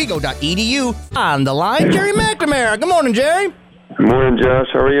 Visit oswego.edu. On the line, Jerry McNamara. Good morning, Jerry. Good morning, Josh.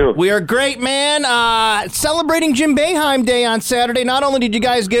 How are you? We are great, man. Celebrating Jim Boeheim Day on Saturday. Not only did you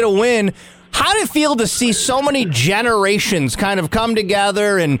guys get a win, how did it feel to see so many generations kind of come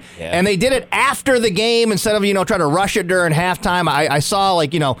together and they did it after the game instead of, trying to rush it during halftime? I saw,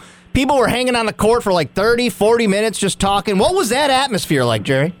 people were hanging on the court for 30, 40 minutes just talking. What was that atmosphere like,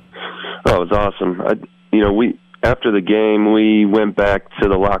 Jerry? Oh, it was awesome. After the game, we went back to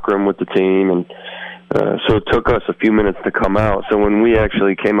the locker room with the team, and so it took us a few minutes to come out. So when we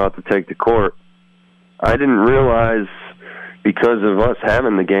actually came out to take the court, I didn't realize, because of us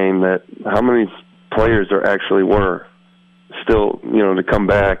having the game, that how many players there actually were still, to come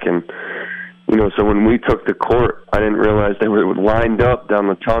back. And, so when we took the court, I didn't realize they were lined up down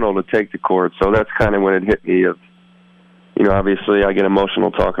the tunnel to take the court. So that's kind of when it hit me of, obviously I get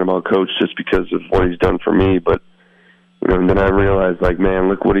emotional talking about Coach just because of what he's done for me. But, and then I realized, like, man,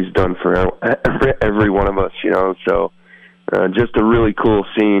 look what he's done for every one of us, So just a really cool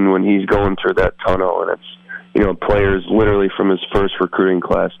scene when he's going through that tunnel. And it's, players literally from his first recruiting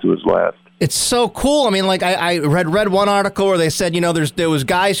class to his last. It's so cool. I mean, like I read one article where they said, there was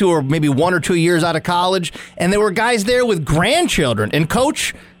guys who were maybe 1 or 2 years out of college, and there were guys there with grandchildren, and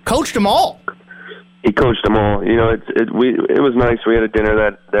Coach coached them all. He coached them all. It was nice. We had a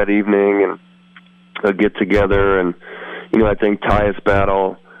dinner that evening and a get together, and I think Tyus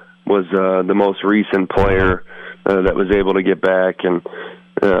Battle was the most recent player that was able to get back, and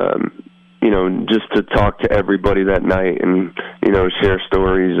just to talk to everybody that night and, share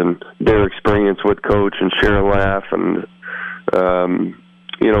stories and their experience with Coach and share a laugh. And,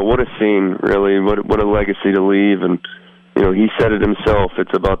 what a scene, really, what a legacy to leave. And, he said it himself.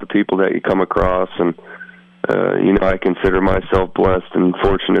 It's about the people that you come across. And, I consider myself blessed and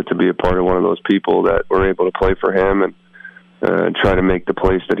fortunate to be a part of one of those people that were able to play for him and try to make the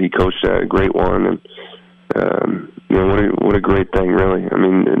place that he coached at a great one. And, what a great thing, really. I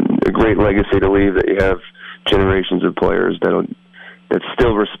mean, a great legacy to leave, that you have generations of players that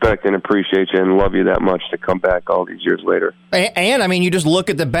still respect and appreciate you and love you that much to come back all these years later. And I mean, you just look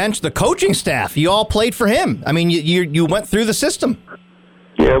at the bench, the coaching staff. You all played for him. I mean, you went through the system.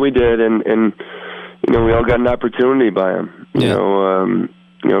 Yeah, we did, and we all got an opportunity by him. Yeah.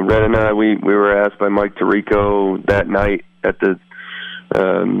 Red and I, we were asked by Mike Tirico that night at the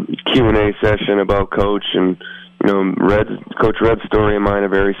Q&A session about Coach, and Coach Red's story and mine are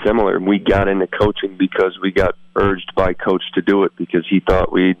very similar. We got into coaching because we got urged by Coach to do it because he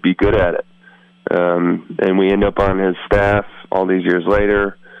thought we'd be good at it, and we end up on his staff all these years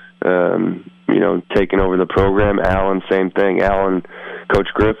later, taking over the program. Alan, same thing. Alan, Coach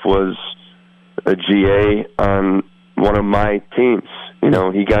Griff was a GA on one of my teams.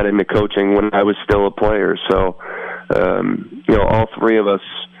 He got into coaching when I was still a player, so all three of us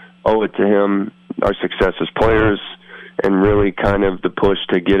owe it to him, our success as players, and really kind of the push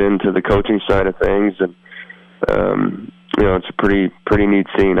to get into the coaching side of things. And, it's a pretty neat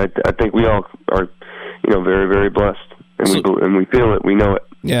scene. I think we all are, very, very blessed, and we feel it. We know it.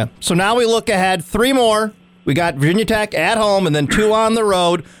 Yeah. So now we look ahead. 3 more. We got Virginia Tech at home and then 2 on the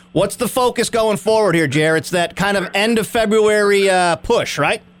road. What's the focus going forward here, Jer? It's that kind of end of February push,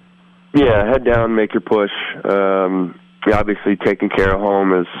 right? Yeah, head down, make your push. Obviously, taking care of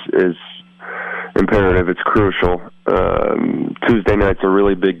home is imperative. It's crucial. Tuesday night's a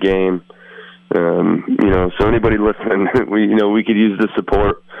really big game. So anybody listening, we could use the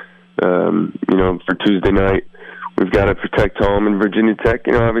support. For Tuesday night, we've got to protect home. And Virginia Tech,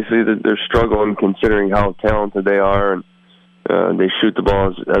 obviously they're struggling considering how talented they are, and they shoot the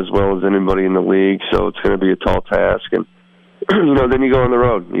ball as well as anybody in the league. So it's going to be a tall task. And then you go on the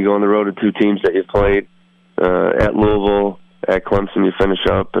road. You go on the road to 2 teams that you've played. At Louisville, at Clemson, you finish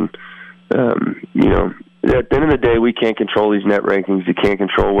up. And, at the end of the day, we can't control these net rankings. You can't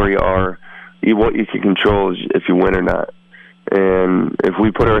control where you are. What you can control is if you win or not. And if we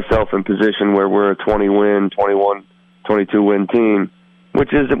put ourselves in position where we're a 20-win, 21, 22-win team,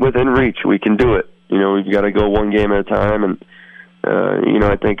 which is within reach, we can do it. We've got to go one game at a time. And,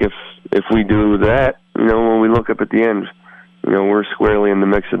 I think if we do that, when we look up at the end, we're squarely in the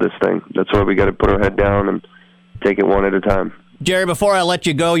mix of this thing. That's why we got to put our head down and take it one at a time. Jerry, before I let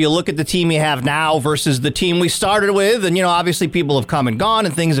you go, you look at the team you have now versus the team we started with, and, obviously people have come and gone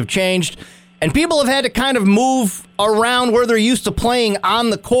and things have changed, and people have had to kind of move around where they're used to playing on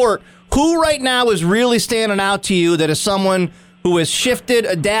the court. Who right now is really standing out to you that is someone who has shifted,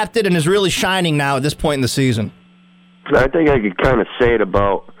 adapted, and is really shining now at this point in the season? I think I could kind of say it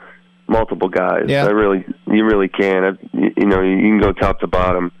about multiple guys. Yeah. You really can. You can go top to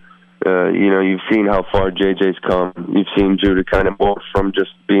bottom. You've seen how far JJ's come. You've seen Judah kind of morph from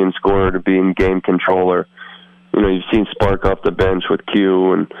just being scorer to being game controller. You've seen Spark off the bench with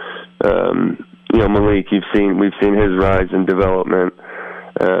Q, and Malik. We've seen his rise and development.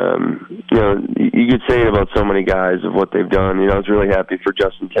 You could say it about so many guys of what they've done. I was really happy for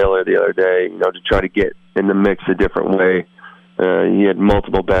Justin Taylor the other day. To try to get in the mix a different way. He had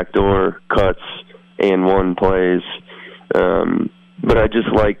multiple backdoor cuts and 1 plays. But I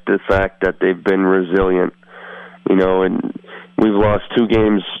just like the fact that they've been resilient, and we've lost 2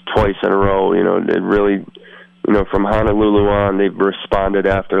 games twice in a row. It really, from Honolulu on, they've responded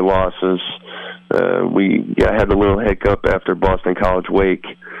after losses. We had a little hiccup after Boston College Wake.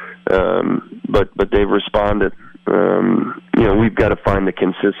 but they've responded. We've got to find the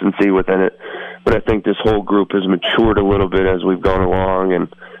consistency within it. But I think this whole group has matured a little bit as we've gone along, and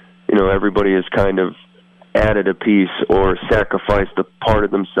everybody has kind of added a piece or sacrificed a part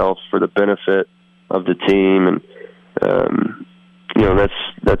of themselves for the benefit of the team, and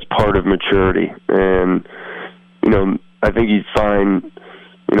that's part of maturity. And I think you'd find,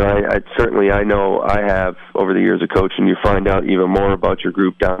 I know I have over the years of coaching, you find out even more about your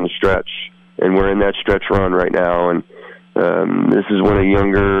group down the stretch, and we're in that stretch run right now, and this is when a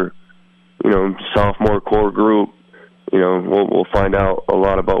younger, sophomore core group, we'll find out a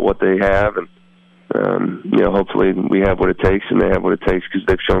lot about what they have, and hopefully we have what it takes, and they have what it takes because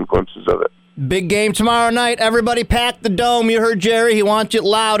they've shown glimpses of it. Big game tomorrow night. Everybody pack the dome. You heard Jerry. He wants it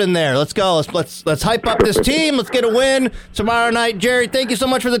loud in there. Let's go. Let's hype up this team. Let's get a win tomorrow night. Jerry, thank you so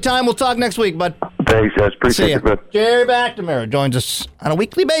much for the time. We'll talk next week, bud. Thanks, guys. Appreciate it, man. Jerry McNamara joins us on a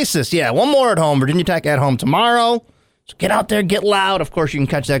weekly basis. Yeah, one more at home. Virginia Tech at home tomorrow. So get out there, get loud. Of course, you can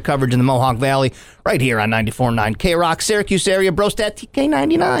catch that coverage in the Mohawk Valley right here on 94.9 K-Rock, Syracuse area, Brostat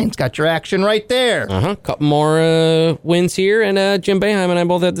TK99. It's got your action right there. Couple more wins here, and Jim Boeheim and I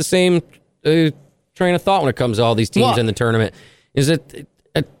both had the same train of thought when it comes to all these teams in the tournament. Is it?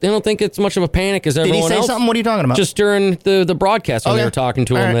 I don't think it's much of a panic as everyone else. Did he say something? What are you talking about? Just during the broadcast when they were talking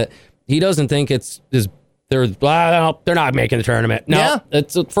to him, that he doesn't think they're not making the tournament. Now,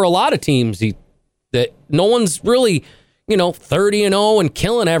 it's for a lot of teams that no one's really 30-0 and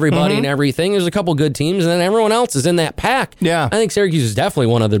killing everybody and everything. There's a couple good teams, and then everyone else is in that pack. Yeah, I think Syracuse is definitely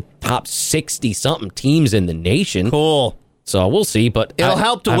one of the top 60-something teams in the nation. Cool. So we'll see, but it'll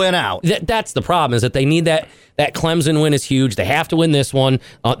help to win out. That's the problem, is that they need that Clemson win is huge. They have to win this one.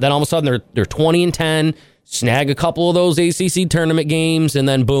 Then all of a sudden they're 20-10, snag a couple of those ACC tournament games, and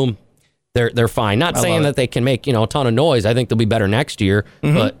then boom, they're fine. Not saying that they can make a ton of noise. I think they'll be better next year,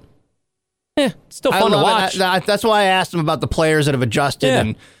 but it's still fun to watch. That's why I asked him about the players that have adjusted,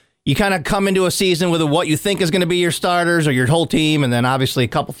 and you kind of come into a season with what you think is going to be your starters or your whole team, and then obviously a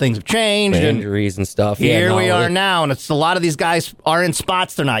couple things have changed. Injuries and stuff. Here we are now, and it's a lot of these guys are in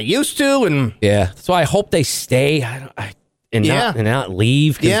spots they're not used to. And that's why I hope they stay and not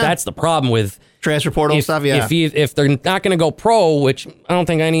leave, because that's the problem with transfer portal stuff. Yeah, if they're not going to go pro, which I don't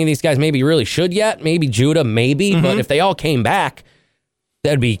think any of these guys maybe really should yet. Maybe Judah, but if they all came back,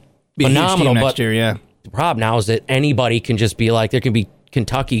 that'd be phenomenal. Next year, the problem now is that anybody can just be like, there can be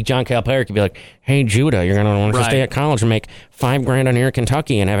Kentucky, John Calipari could be like, hey, Judah, you're going to want to stay at college and make $5,000 on here in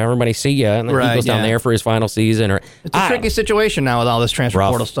Kentucky and have everybody see you. And then he goes down there for his final season. It's a tricky situation now with all this transfer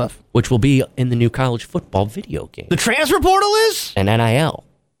portal stuff. Which will be in the new college football video game. The transfer portal is? And NIL.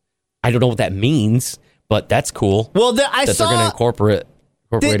 I don't know what that means, but that's cool. Well, they're going to incorporate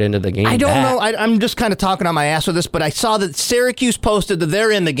into the game. I don't know. I'm just kind of talking on my ass with this, but I saw that Syracuse posted that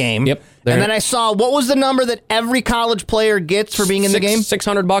they're in the game. Yep. And then I saw, what was the number that every college player gets for being in the game?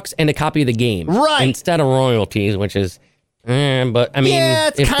 $600 and a copy of the game. Right. Instead of royalties, which is, but I mean,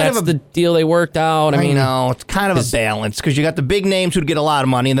 it's if kind that's of the deal they worked out, I know, it's kind of a balance, because you got the big names who'd get a lot of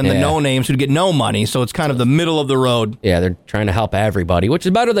money, and then the no names who'd get no money. So it's kind of the middle of the road. Yeah, they're trying to help everybody, which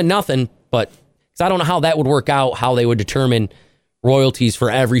is better than nothing. But I don't know how that would work out, how they would determine royalties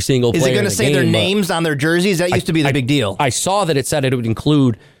for every single player. Is it going to say their names on their jerseys? That used to be the big deal. I saw that it said it would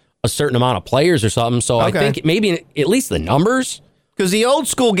include a certain amount of players or something, so I think maybe at least the numbers. Because the old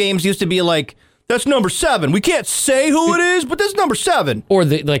school games used to be like, that's number 7. We can't say who it is, but that's number 7. Or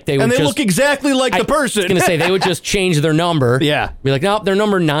they look exactly like the person. I was going to say, they would just change their number. Yeah. Be like, no, they're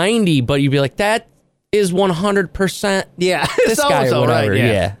number 90, but you'd be like, that is 100%. Yeah. This guy or whatever.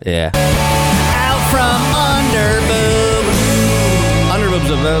 Right, yeah. Out from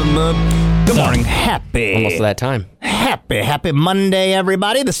Good morning. Happy. Almost to that time. Happy Monday,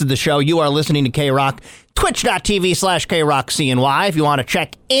 everybody. This is the show. You are listening to K-Rock. Twitch.tv/KRockCNY if you want to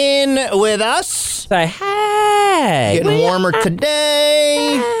check in with us. Say hey. Getting warmer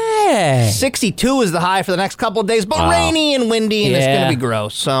today. Hey. 62 is the high for the next couple of days, but rainy and windy, and it's going to be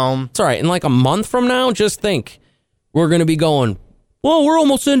gross. So it's all right. In like a month from now, just think, we're going to be going, well, we're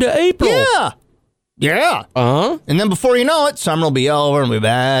almost into April. Yeah. And then before you know it, summer will be over and we'll be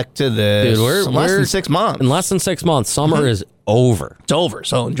back to this. Dude, in less than 6 months. In less than 6 months, summer is over. It's over.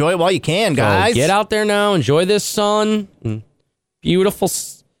 So enjoy it while you can, guys. So get out there now. Enjoy this sun. Beautiful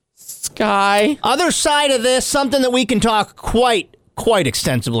sky. Other side of this, something that we can talk quite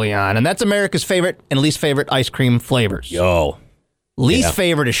extensively on, and that's America's favorite and least favorite ice cream flavors. Least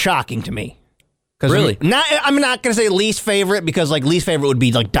favorite is shocking to me. Really? I'm not going to say least favorite, because like least favorite would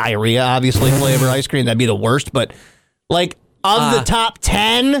be like diarrhea, obviously, flavor ice cream. That'd be the worst. But like of the top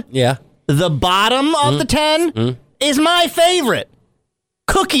 10, the bottom of the 10 is my favorite.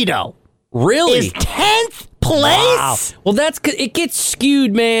 cookie dough Really? is 10th place? Wow. Well, it gets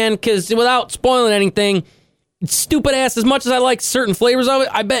skewed, man, because without spoiling anything, stupid ass, as much as I like certain flavors of it,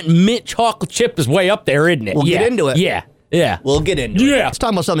 I bet mint chocolate chip is way up there, isn't it? We'll get into it. Yeah. Yeah. We'll get into it. Yeah. Let's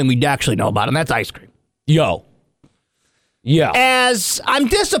talk about something we actually know about, and that's ice cream. Yo. Yeah. As I'm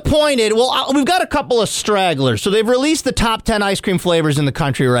disappointed, well, we've got a couple of stragglers. So they've released the top 10 ice cream flavors in the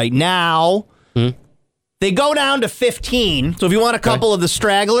country right now. They go down to 15. So if you want a couple of the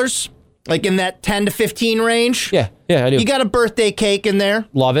stragglers, like in that 10 to 15 range. Yeah, I do. You got a birthday cake in there.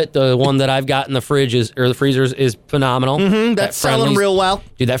 Love it. The one that I've got in the fridge the freezers is phenomenal. That's selling real well.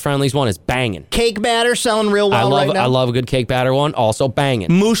 Dude, that Friendly's one is banging. Cake batter selling real well right now. I love a good cake batter one, also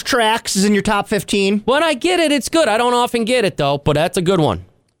banging. Moose Tracks is in your top 15. When I get it, it's good. I don't often get it, though, but that's a good one.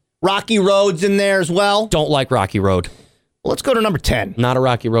 Rocky Road's in there as well. Don't like Rocky Road. Well, let's go to number 10. Not a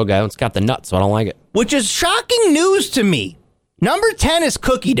Rocky Road guy. It's got the nuts, so I don't like it. Which is shocking news to me. Number 10 is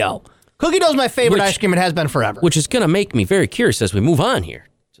cookie dough. Cookie dough is my favorite ice cream. It has been forever. Which is going to make me very curious as we move on here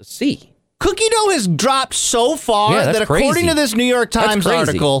to see. Cookie dough has dropped so far that according to this New York Times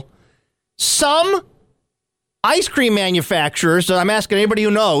article, some ice cream manufacturers, so I'm asking anybody who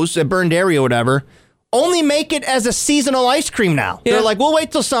knows, at Burned Area or whatever, only make it as a seasonal ice cream now. Yeah. They're like, we'll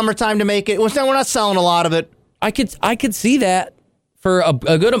wait till summertime to make it. We're not selling a lot of it. I could see that for a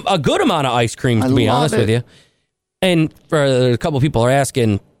good amount of ice cream, to be honest with you. And for a couple of people are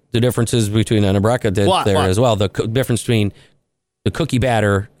asking the differences between, and Rebecca did as well, the difference between the cookie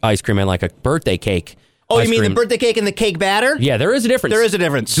batter ice cream and like a birthday cake. Oh, you mean the birthday cake and the cake batter? Yeah, there is a difference. There is a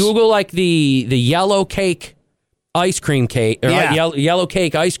difference. Google like the yellow cake ice cream cake, or yellow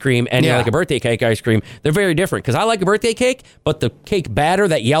cake ice cream, and like a birthday cake ice cream. They're very different because I like a birthday cake, but the cake batter,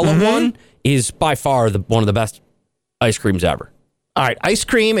 that yellow one, is by far one of the best ice creams ever. All right, ice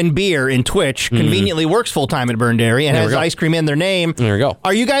cream and beer in Twitch conveniently works full-time at Burned Area and has ice cream in their name. There we go.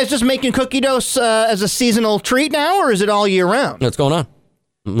 Are you guys just making cookie dough as a seasonal treat now, or is it all year round? What's going on?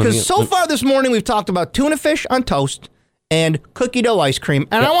 Because so far this morning we've talked about tuna fish on toast and cookie dough ice cream,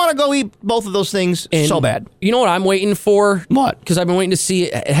 and I want to go eat both of those things so bad. You know what I'm waiting for? What? Because I've been waiting to see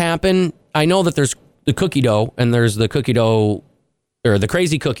it happen. I know that there's the cookie dough, and there's the cookie dough, or the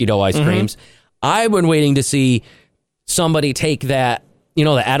crazy cookie dough ice creams. I've been waiting to see somebody take that,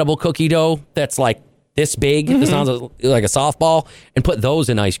 the edible cookie dough that's like this big, that sounds like a softball, and put those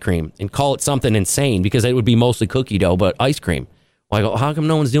in ice cream and call it something insane, because it would be mostly cookie dough, but ice cream. Well, I go, how come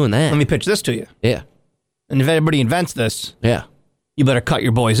no one's doing that? Let me pitch this to you. Yeah. And if anybody invents this, you better cut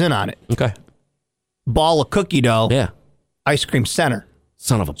your boys in on it. Okay. Ball of cookie dough. Yeah. Ice cream center.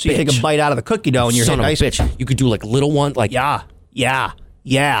 Son of a bitch. So you take a bite out of the cookie dough and you're hitting ice cream. You could do like little one, like Yeah.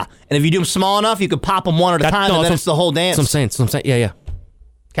 And if you do them small enough, you could pop them one at a time, and then it's the whole dance. That's what I'm saying. Yeah.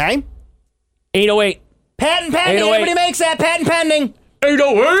 Okay? 808. Patent pending. Everybody makes that. Patent pending.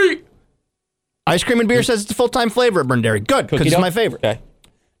 808. Ice cream and beer says it's a full-time flavor at Burned Area. Good, because it's my favorite. Okay.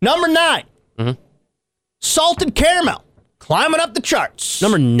 Number 9. Salted caramel. Climbing up the charts.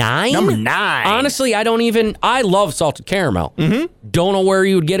 Number 9? Number 9. Honestly, I love salted caramel. Don't know where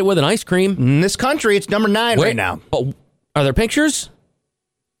you would get it with an ice cream. In this country, it's number 9 right now. But are there pictures?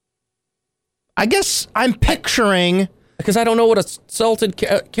 I guess I'm picturing... Because I don't know what a salted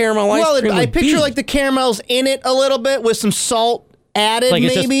caramel ice cream would I picture like the caramel's in it a little bit with some salt added, like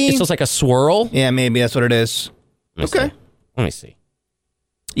maybe. It's just like a swirl? Yeah, maybe that's what it is. Let me see.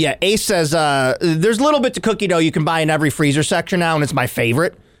 Yeah, Ace says there's little bits of cookie dough you can buy in every freezer section now, and it's my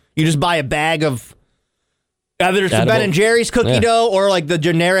favorite. You just buy a bag of either it's the Ben & Jerry's cookie dough or like the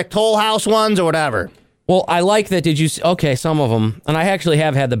generic Toll House ones or whatever. Well, I like that. Did you see? Okay, some of them. And I actually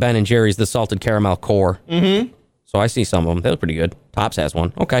have had the Ben & Jerry's, the salted caramel core. So I see some of them. They look pretty good. Tops has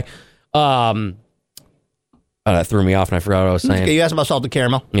one. Okay. That threw me off and I forgot what I was saying. Okay, you asked about salted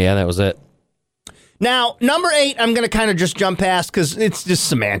caramel. Yeah, that was it. Now, number 8, I'm going to kind of just jump past because it's just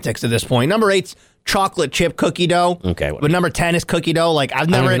semantics at this point. Number 8's chocolate chip cookie dough. Okay. But number 10 is cookie dough. Like, I've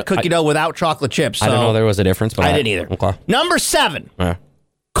never had cookie dough without chocolate chips. So I didn't know there was a difference. But I didn't either. Okay. Number 7,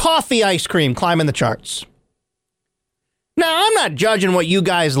 coffee ice cream climbing the charts. Now, I'm not judging what you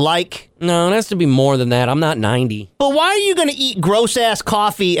guys like. No, it has to be more than that. I'm not 90. But why are you going to eat gross-ass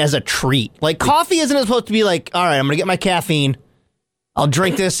coffee as a treat? Like, coffee isn't supposed to be like, all right, I'm going to get my caffeine. I'll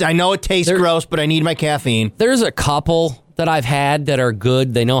drink this. I know it tastes gross, but I need my caffeine. There's a couple that I've had that are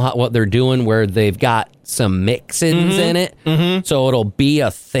good. They know what they're doing, where they've got some mix-ins in it. So it'll be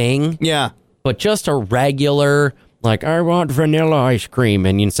a thing. Yeah. But just a regular, like, I want vanilla ice cream,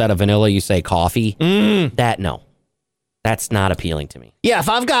 and instead of vanilla, you say coffee. No. That's not appealing to me. Yeah, if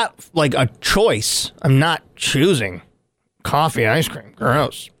I've got, like, a choice, I'm not choosing coffee ice cream.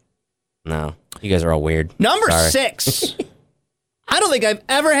 Gross. No. You guys are all weird. Number 6. I don't think I've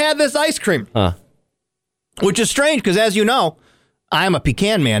ever had this ice cream. Huh. Which is strange because, as you know, I am a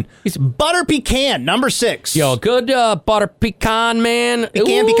pecan man. It's butter pecan, number 6. Yo, good butter pecan, man.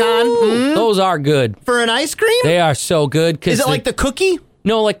 Pecan. Those are good. For an ice cream? They are so good. Is it like the cookie?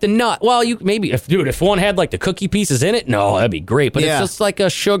 No, like the nut. Well, you maybe if one had like the cookie pieces in it, no, that'd be great. But it's just like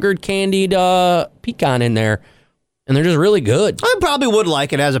a sugared candied pecan in there, and they're just really good. I probably would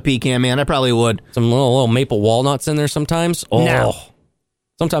like it as a pecan man. I probably would. Some little maple walnuts in there sometimes. Oh, now,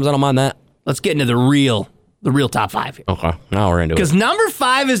 sometimes I don't mind that. Let's get into the real top 5 here. Okay, now we're into it. Because number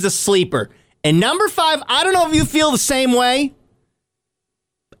 5 is the sleeper, and number 5, I don't know if you feel the same way.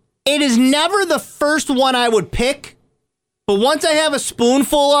 It is never the first one I would pick. But once I have a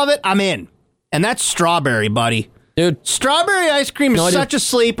spoonful of it, I'm in. And that's strawberry, buddy. Dude. Strawberry ice cream is such a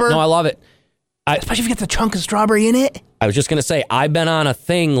sleeper. No, I love it. Especially if you get the chunk of strawberry in it. I was just going to say, I've been on a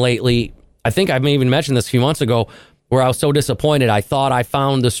thing lately. I think I may even mentioned this a few months ago where I was so disappointed. I thought I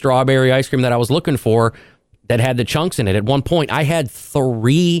found the strawberry ice cream that I was looking for that had the chunks in it. At one point, I had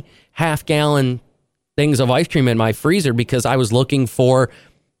 3 half-gallon things of ice cream in my freezer because I was looking for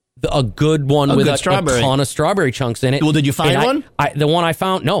a good one with a ton of strawberry chunks in it. Well, did you find one? The one I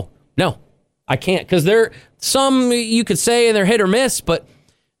found, no, I can't, because there some you could say they're hit or miss, but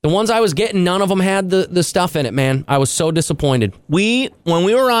the ones I was getting, none of them had the stuff in it, man. I was so disappointed. When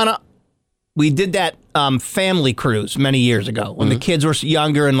we were we did that family cruise many years ago when the kids were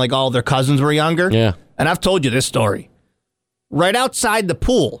younger and like all their cousins were younger. Yeah. And I've told you this story. Right outside the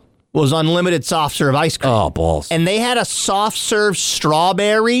pool was unlimited soft serve ice cream. Oh, balls. And they had a soft serve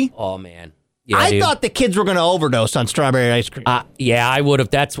strawberry. Oh, man. Yeah, I thought the kids were going to overdose on strawberry ice cream. Yeah, I would have.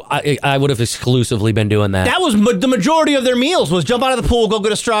 I would have exclusively been doing that. That was the majority of their meals was jump out of the pool, go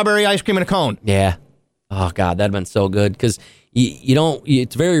get a strawberry ice cream and a cone. Yeah. Oh, God, that'd been so good because you don't,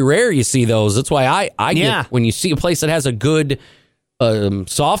 it's very rare you see those. That's why I get, when you see a place that has a good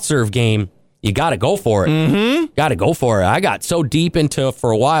soft serve game, you got to go for it. Mm-hmm. Got to go for it. I got so deep into for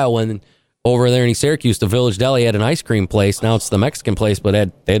a while when over there in East Syracuse, the Village Deli had an ice cream place. Now it's the Mexican place,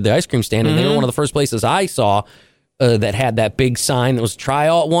 but they had the ice cream stand, and they were one of the first places I saw that had that big sign that was try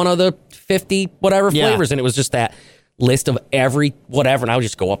out one of the 50 whatever flavors, and it was just that list of every whatever, and I would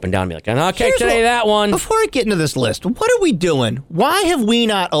just go up and down and be like, okay, today that one. Before I get into this list, what are we doing? Why have we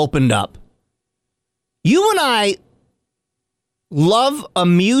not opened up? You and I love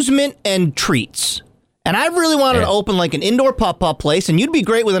amusement and treats. And I really wanted to open like an indoor pop-up place, and you'd be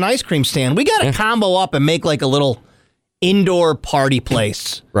great with an ice cream stand. We got to combo up and make like a little indoor party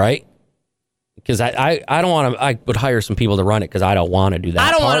place. Right? Because I don't want to, I would hire some people to run it because I don't want to do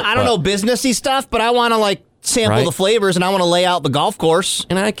that. I don't know businessy stuff, but I want to like sample the flavors, and I want to lay out the golf course.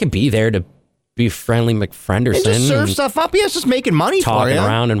 And I could be there to be friendly McFrienderson. And just serve stuff up. Yeah, it's just making money for you. Talking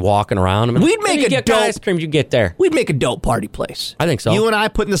around and walking around. I mean, we'd make a dope ice cream. You get there. We'd make a dope party place. I think so. You and I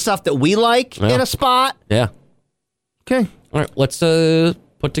putting the stuff that we like in a spot. Yeah. Okay. All right. Let's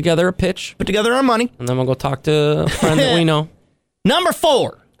put together a pitch. Put together our money. And then we'll go talk to a friend that we know. Number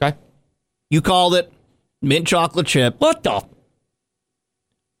 4. Okay. You called it mint chocolate chip. What the?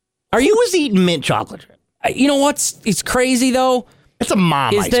 Who was eating mint chocolate chip? You know it's crazy though? It's a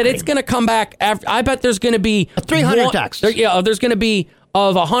mom ice cream. It's going to come back after. I bet there's going to be 300 texts. There's going to be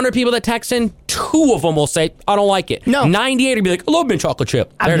of 100 people that text in, 2 of them will say, I don't like it. No. 98 will be like, I love mint chocolate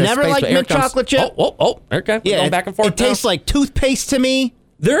chip. I've never liked mint chocolate chip. Okay. Yeah, going back and forth. It tastes like toothpaste to me.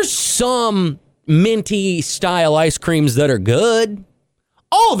 There's some minty style ice creams that are good.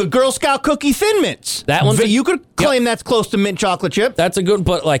 Oh, the Girl Scout cookie Thin Mints. That one's you could claim that's close to mint chocolate chip. That's a good,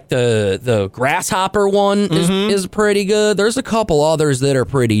 but like the grasshopper one is pretty good. There's a couple others that are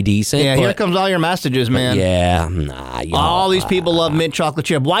pretty decent. Yeah, here comes all your messages, man. Yeah, all these people love mint chocolate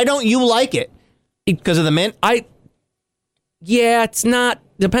chip. Why don't you like it? Because of the mint? It's not,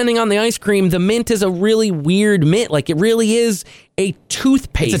 depending on the ice cream, the mint is a really weird mint. Like, it really is a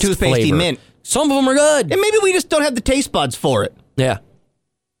toothpaste It's a toothpastey flavor. mint. Some of them are good. And maybe we just don't have the taste buds for it. Yeah.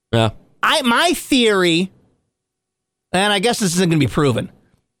 My theory, and I guess this isn't going to be proven,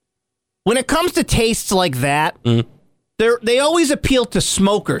 when it comes to tastes like that, they always appeal to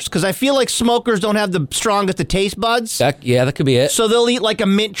smokers, because I feel like smokers don't have the strongest of taste buds. That could be it. So they'll eat like a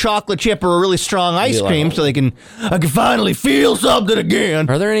mint chocolate chip or a really strong ice cream so I can finally feel something again.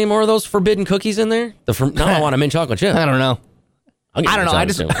 Are there any more of those forbidden cookies in there? Now I want a mint chocolate chip. I don't know.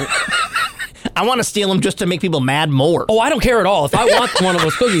 I want to steal them just to make people mad more. Oh, I don't care at all. If I want one of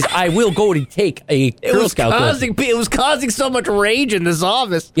those cookies, I will go to take a Girl Scout cookie. It was causing so much rage in this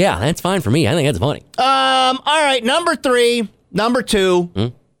office. Yeah, that's fine for me. I think that's funny. All right, number 3, number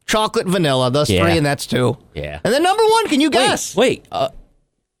 2, chocolate vanilla. Those 3, and that's 2. Yeah. And then number 1, can you guess? Wait.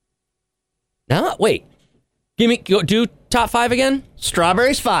 Give Do top 5 again.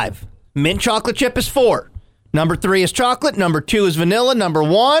 Strawberry's 5. Mint chocolate chip is 4. Number 3 is chocolate. Number 2 is vanilla. Number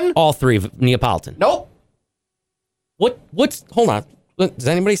 1. All 3 Neapolitan. Nope. What's, hold on. Is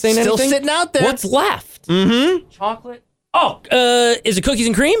anybody saying anything? Still sitting out there. What's left? Mm-hmm. Chocolate. Oh, is it cookies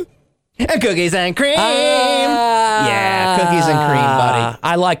and cream? Cookies and cream. Yeah, cookies and cream, buddy.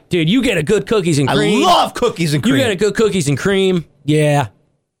 I like, dude, you get a good cookies and cream. I love cookies and cream. You get a good cookies and cream. Yeah.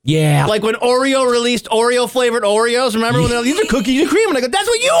 Yeah. Like when Oreo released Oreo-flavored Oreos. Remember when they're like, these are cookies and cream? And I go, that's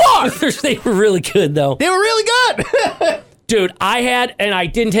what you are. They were really good, though. They were really good. Dude, I had, and I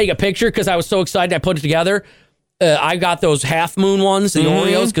didn't take a picture because I was so excited I put it together. I got those Half Moon ones, the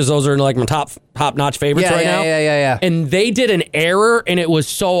Oreos, because those are like my top-notch favorites now. Yeah. And they did an error, and it was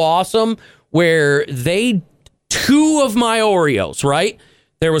so awesome, where 2 of my Oreos, right?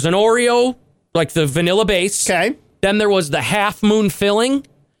 There was an Oreo, like the vanilla base. Okay. Then there was the Half Moon filling.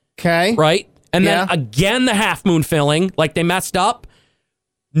 Okay. Right? And then again the Half Moon filling, like they messed up.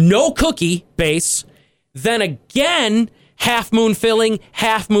 No cookie base. Then again, Half Moon filling,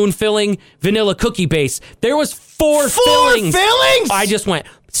 vanilla cookie base. There was 4 fillings. 4 fillings? I just went,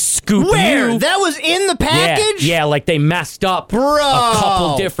 scoop Where? you. That was in the package? Yeah, like they messed up.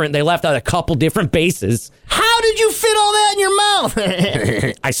 Bro. They left out a couple different bases. How did you fit all that in your mouth?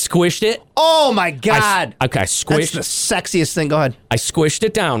 I squished it. Oh, my God. I squished. That's the sexiest thing. Go ahead. I squished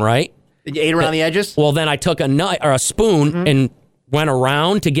it down, right? Did you ate around the edges? Well, then I took a spoon and went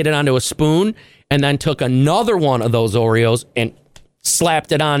around to get it onto a spoon, and then took another one of those Oreos and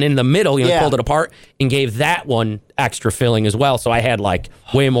slapped it on in the middle, pulled it apart, and gave that one extra filling as well. So I had like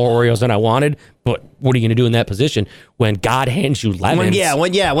way more Oreos than I wanted. But what are you going to do in that position when God hands you lemons?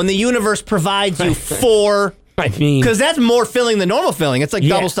 When the universe provides you 4. I mean, because that's more filling than normal filling. It's like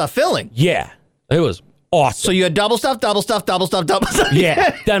double stuff filling. Yeah, it was awesome. So you had double stuff.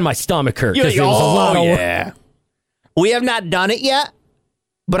 Yeah, then my stomach hurt because it was a lot of work. We have not done it yet,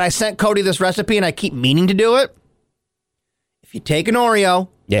 but I sent Cody this recipe, and I keep meaning to do it. If you take an Oreo,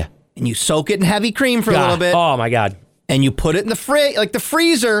 and you soak it in heavy cream for a little bit, oh my God, and you put it in the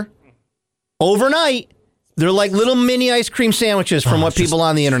freezer overnight, they're like little mini ice cream sandwiches from what people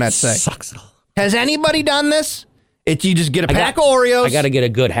on the internet say. Sucks. Has anybody done this? You just get a pack of Oreos. I got to get a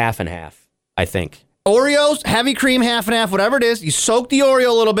good half and half, I think. Oreos, heavy cream, half and half, whatever it is. You soak the Oreo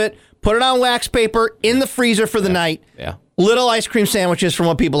a little bit, put it on wax paper in the freezer for the night. Yeah. Little ice cream sandwiches from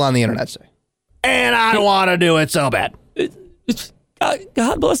what people on the internet say. And I want to do it so bad.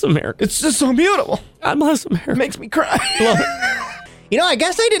 God bless America. It's just so beautiful. God bless America. It makes me cry. Love it. I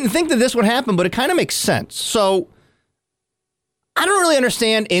guess I didn't think that this would happen, but it kind of makes sense. So I don't really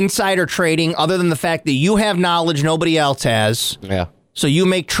understand insider trading other than the fact that you have knowledge nobody else has. Yeah. So you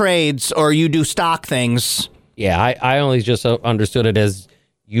make trades or you do stock things. Yeah, I only just understood it as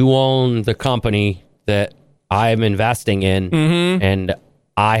you own the company that I'm investing in, and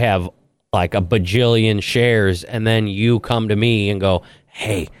I have like a bajillion shares, and then you come to me and go,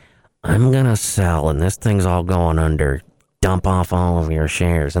 hey, I'm going to sell, and this thing's all going under. Dump off all of your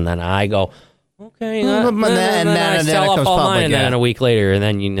shares. And then I go, okay. And then I sell off all mine, and then a week later, and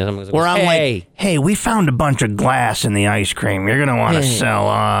then I'm like, hey, we found a bunch of glass in the ice cream. You're going to want to sell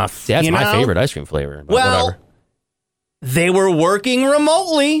off. That's my favorite ice cream flavor. Well, whatever. They were working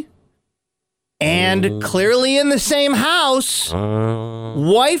remotely and clearly in the same house.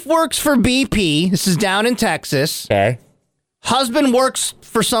 Wife works for BP. This is down in Texas. Okay. Husband works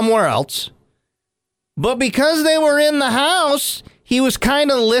for somewhere else. But because they were in the house, he was kind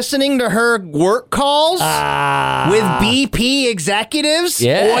of listening to her work calls with BP executives,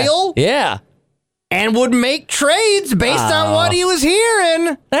 oil. Yeah. And would make trades based on what he was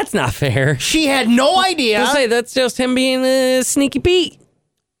hearing. That's not fair. She had no idea. That's just him being a sneaky Pete.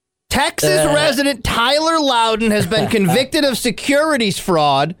 Texas resident Tyler Loudon has been convicted of securities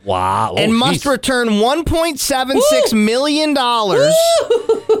fraud. Wow. And must return $1.76 million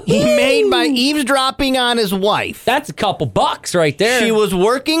he made by eavesdropping on his wife. That's a couple bucks right there. She was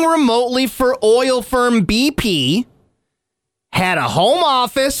working remotely for oil firm BP, had a home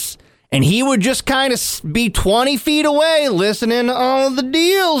office, and he would just kind of be 20 feet away listening to all of the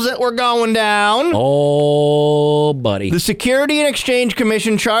deals that were going down. Oh, buddy. The Security and Exchange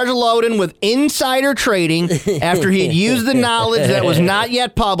Commission charged Loudon with insider trading after he had used the knowledge that was not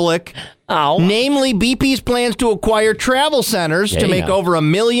yet public, namely BP's plans to acquire travel centers to make over $1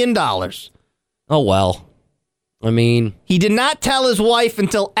 million. Oh, well. I mean, he did not tell his wife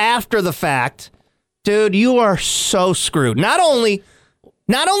until after the fact. Dude, you are so screwed. Not only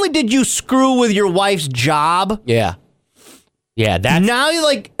did you screw with your wife's job. Yeah, that's... Now you're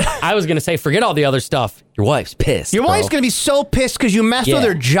like... I was going to say, forget all the other stuff. Your wife's pissed, Your wife's going to be so pissed because you messed with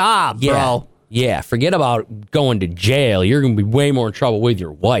her job, bro. Yeah, forget about going to jail. You're going to be way more in trouble with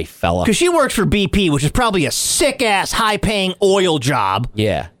your wife, fella. Because she works for BP, which is probably a sick-ass, high-paying oil job.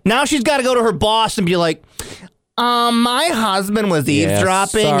 Yeah. Now she's got to go to her boss and be like, my husband was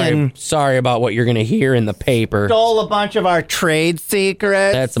eavesdropping sorry about what you're going to hear in the paper. Stole a bunch of our trade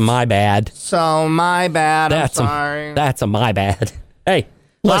secrets. That's my bad. So my bad. I'm sorry. That's my bad. Hey.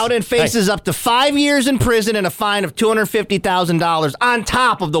 Loudon faces up to 5 years in prison and a fine of $250,000 on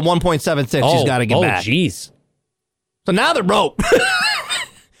top of the 1.76 she's got to get back. Oh, jeez. So now they're rope.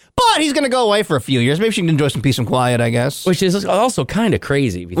 But he's going to go away for a few years. Maybe she can enjoy some peace and quiet, I guess. Which is also kind of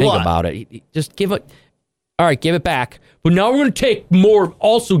crazy if you think about it. Just give it. All right, give it back. But now we're going to take more,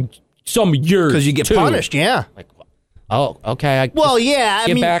 also some years. Because you get punished, yeah. Like, oh, okay.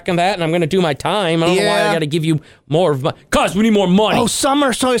 Get back on that, and I'm going to do my time. I don't know why I got to give you more of my... Because we need more money. Oh,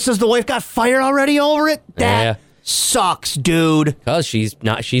 Summer, so it says the wife got fired already over it? That sucks, dude. Because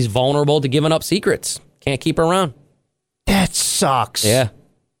she's vulnerable to giving up secrets. Can't keep her around. That sucks. Yeah.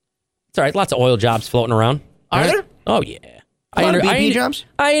 It's all right. Lots of oil jobs floating around. Are there? Oh, yeah. A lot of BP jobs?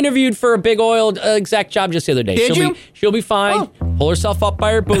 I interviewed for a big oil exec job just the other day. She'll be fine. Oh. Pull herself up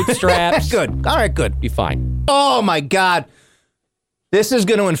by her bootstraps. Good. All right, good. Be fine. Oh, my God. This is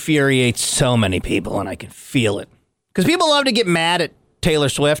going to infuriate so many people, and I can feel it. Because people love to get mad at Taylor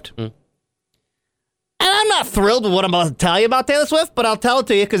Swift. And I'm not thrilled with what I'm about to tell you about Taylor Swift, but I'll tell it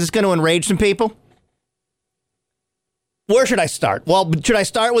to you because it's going to enrage some people. Where should I start? Well, should I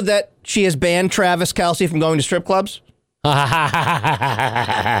start with that she has banned Travis Kelce from going to strip clubs? Should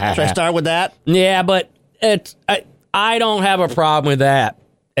I start with that? Yeah, but I don't have a problem with that.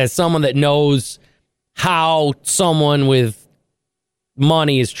 As someone that knows how someone with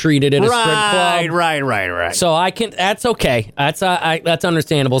money is treated at a strip club. Right. So that's okay. That's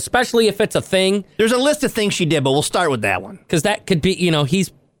understandable, especially if it's a thing. There's a list of things she did, but we'll start with that one. Because that could be,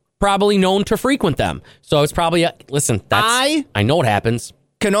 he's probably known to frequent them. So it's probably, I know what happens.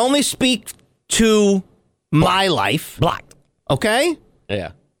 Can only speak to my life. Blocked. Okay?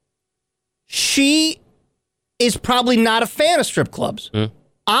 Yeah. She is probably not a fan of strip clubs.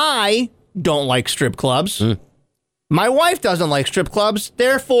 I don't like strip clubs. My wife doesn't like strip clubs.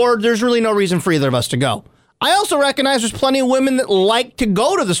 Therefore, there's really no reason for either of us to go. I also recognize there's plenty of women that like to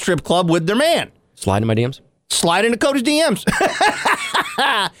go to the strip club with their man. Slide into my DMs. Slide into Cody's DMs.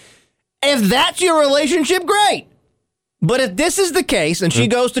 If that's your relationship, great. But if this is the case, and she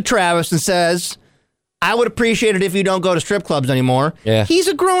goes to Travis and says, I would appreciate it if you don't go to strip clubs anymore. Yeah. He's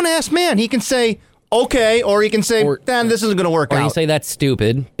a grown-ass man. He can say, okay, or he can say, Dan, this isn't going to work out. Or you say that's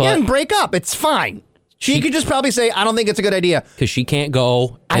stupid. But and break up. It's fine. She could just probably say, I don't think it's a good idea. Because she can't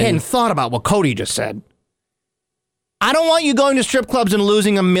go. I hadn't thought about what Cody just said. I don't want you going to strip clubs and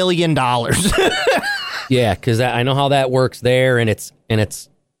losing $1 million. Yeah, because I know how that works there, and it's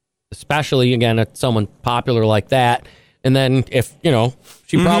especially, again, at someone popular like that. And then if,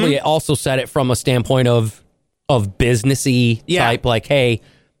 she probably also said it from a standpoint of businessy type, like, hey,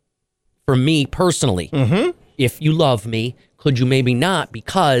 for me personally, if you love me, could you maybe not?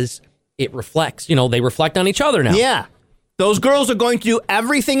 Because it reflects, they reflect on each other now. Yeah. Those girls are going to do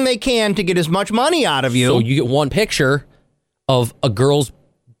everything they can to get as much money out of you. So you get one picture of a girl's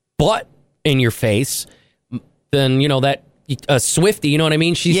butt in your face, then, that a Swiftie, you know what I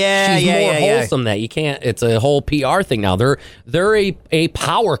mean? She's more wholesome that you can't. It's a whole PR thing now. They're a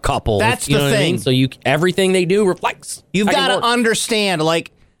power couple. That's the thing. I mean? So everything they do reflects. You've got to understand,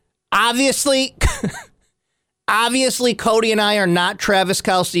 like, obviously, Cody and I are not Travis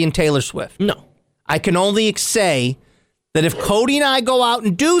Kelce and Taylor Swift. No. I can only say that if Cody and I go out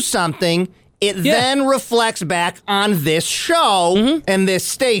and do something, it then reflects back on this show and this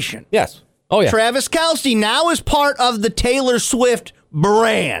station. Yes. Oh, yeah. Travis Kelce now is part of the Taylor Swift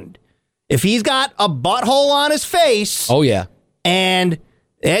brand. If he's got a butthole on his face, and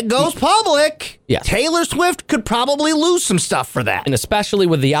it goes public, Taylor Swift could probably lose some stuff for that. And especially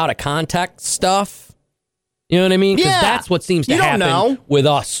with the out of context stuff, you know what I mean? Because that's what seems to happen with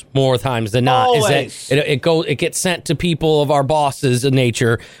us more times than not. Always. Is that it gets sent to people of our bosses in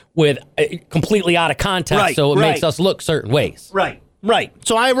nature with completely out of context, so it makes us look certain ways. Right.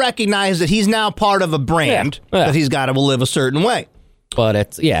 So I recognize that he's now part of a brand that he's got to live a certain way. But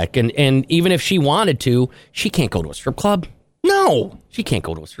it's, and even if she wanted to, she can't go to a strip club. No. She can't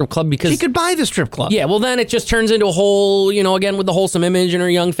go to a strip club because... She could buy the strip club. Yeah, well, then it just turns into a whole, again, with the wholesome image and her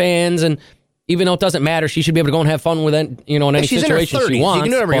young fans, and even though it doesn't matter, she should be able to go and have fun with it, in any situation she wants. You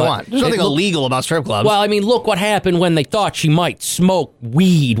can do whatever you want. There's nothing illegal about strip clubs. Well, I mean, look what happened when they thought she might smoke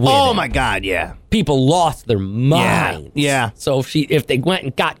weed with it. My God, yeah. People lost their minds. Yeah. So if they went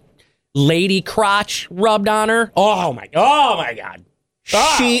and got lady crotch rubbed on her, oh my God.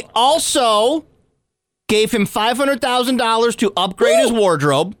 She also gave him $500,000 to upgrade his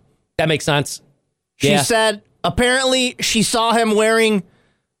wardrobe. That makes sense. She said apparently she saw him wearing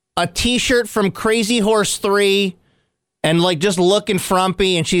a T-shirt from Crazy Horse 3 and like just looking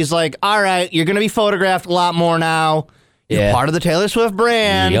frumpy. And she's like, all right, you're going to be photographed a lot more now. You're part of the Taylor Swift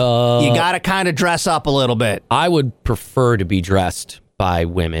brand. Yup. You got to kind of dress up a little bit. I would prefer to be dressed by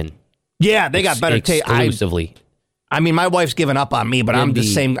women. Yeah, they got better taste. Exclusively. I mean, my wife's given up on me, but I'm the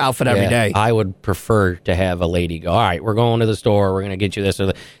same outfit every day. I would prefer to have a lady go, all right, we're going to the store. We're going to get you this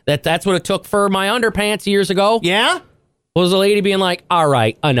or that. That's what it took for my underpants years ago. Yeah? Was a lady being like, all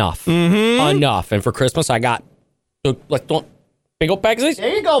right, enough. Mm-hmm. Enough. And for Christmas, I got big old packs of these.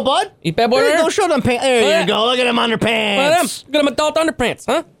 There you go, bud. You bad boy there there? you go, show them pants. There you go. Look at them underpants. Look at them adult underpants,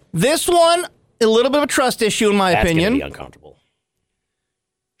 huh? This one, a little bit of a trust issue in my opinion. That's going to be uncomfortable.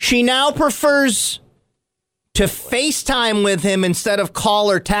 She now prefers to FaceTime with him instead of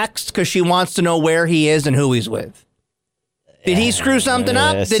call or text because she wants to know where he is and who he's with. Did he screw something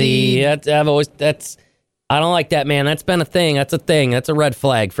up? I don't like that, man. That's been a thing. That's a thing. That's a red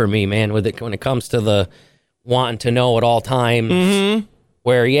flag for me, man, when it comes to the wanting to know at all times. Mm-hmm.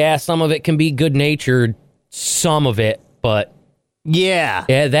 Where, some of it can be good-natured, some of it, but... Yeah,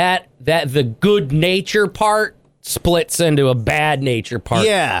 that the good nature part splits into a bad nature part.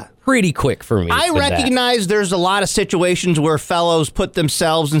 Yeah. Pretty quick for me. I recognize there's a lot of situations where fellows put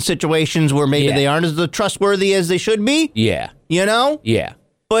themselves in situations where maybe they aren't as trustworthy as they should be. Yeah. You know? Yeah.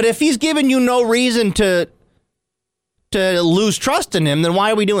 But if he's giving you no reason to lose trust in him, then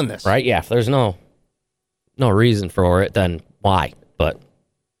why are we doing this? Right, yeah. If there's no reason for it, then why? But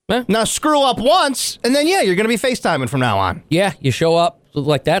now screw up once, and then you're going to be FaceTiming from now on. Yeah, you show up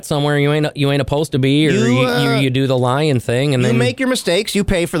like that somewhere you ain't supposed to be, or you do the lying thing, and then you make your mistakes. You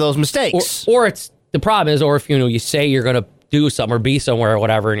pay for those mistakes. Or it's the problem is, or if you say you're going to do something or be somewhere or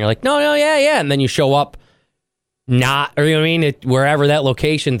whatever, and you're like, no, yeah, and then you show up not, or you know what I mean, wherever that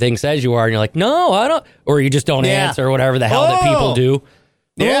location thing says you are, and you're like, no, I don't, or you just don't answer, or whatever the hell that people do.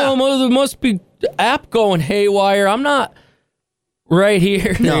 Yeah, there must be app going haywire. I'm not. Right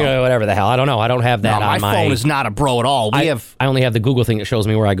here, no. Whatever the hell. I don't know. I don't have that on my phone is not a bro at all. I only have the Google thing that shows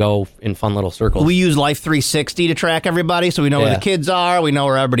me where I go in fun little circles. We use Life 360 to track everybody, so we know where the kids are. We know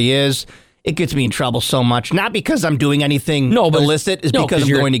where everybody is. It gets me in trouble so much. Not because I'm doing anything illicit, it's because I'm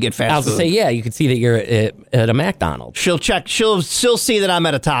going to get fast food. I was going to say, you can see that you're at a McDonald's. She'll check. She'll see that I'm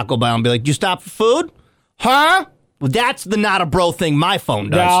at a Taco Bell and be like, "Do you stop for food? Huh?" Well, that's the not a bro thing my phone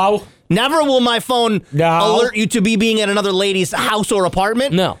does. No. Never will my phone alert you to being at another lady's house or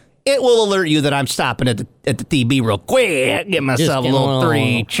apartment. No. It will alert you that I'm stopping at the TB real quick. Get myself a little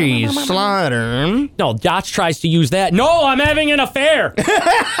 3-cheese slider. No, Dotch tries to use that. No, I'm having an affair. I'm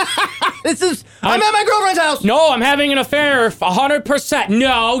at my girlfriend's house. No, I'm having an affair 100%.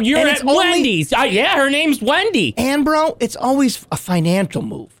 No, you're at Wendy's. Her name's Wendy. And, bro, it's always a financial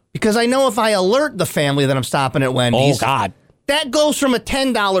move. Because I know if I alert the family that I'm stopping at Wendy's. Oh, God. That goes from a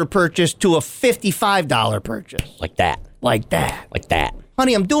 $10 purchase to a $55 purchase. Like that.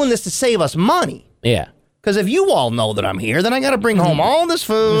 Honey, I'm doing this to save us money. Yeah. Because if you all know that I'm here, then I got to bring home all this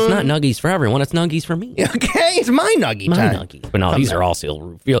food. It's not nuggies for everyone. It's nuggies for me. Okay, it's my nuggie time. Nuggies. But no, these are all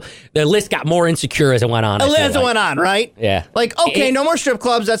sealed. The list got more insecure as it went on. As it went on, right? Yeah. Like, okay, no more strip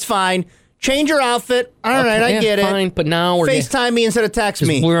clubs. That's fine. Change your outfit. All right, I get fine, it. But now we're FaceTime me instead of text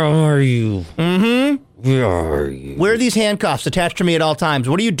me. Where are you? Mm-hmm. Where are you? Where are these handcuffs attached to me at all times?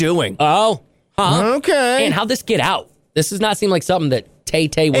 What are you doing? Oh. Huh? Okay. And how'd this get out? This does not seem like something that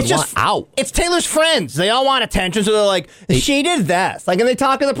Tay would want out. It's Taylor's friends. They all want attention, so they're like, she did this. Like, and they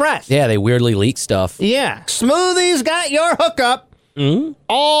talk to the press. Yeah, they weirdly leak stuff. Yeah. Smoothie's got your hookup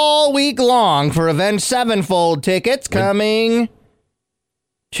all week long for Avenged Sevenfold tickets coming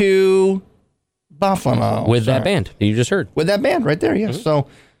to Buffalo. With that band that you just heard. With that band right there, yes. So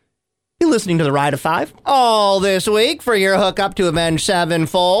be listening to the Ride of 5 all this week for your hookup to Avenged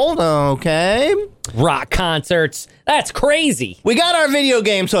Sevenfold. Okay. Rock concerts. That's crazy. We got our video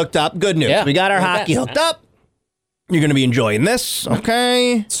games hooked up. Good news. Yeah, we got our hockey hooked up. You're going to be enjoying this,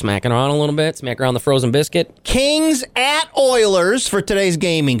 okay? Smacking around a little bit. Smack around the frozen biscuit. Kings at Oilers for today's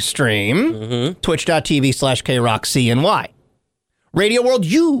gaming stream. Twitch.tv/KRockCNY. Radio World,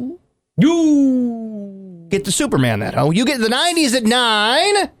 you get the Superman that, you get the 90s at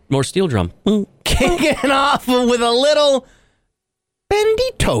 9. More steel drum. Kicking off with a little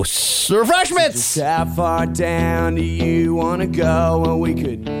Benditos refreshments. How far down do you want to go? And we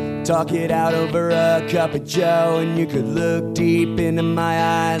could talk it out over a cup of joe. And you could look deep into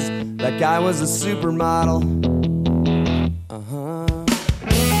my eyes like I was a supermodel.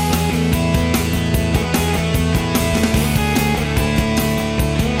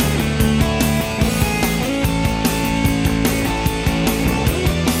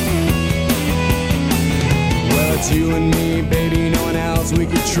 guys we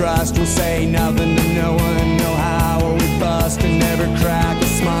could trust will say nothing to no one, no how will we bust and never crack a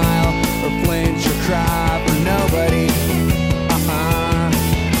smile or flinch or cry for nobody.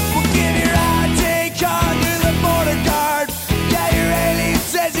 We'll give your ID card to the border guard. Yeah, your alien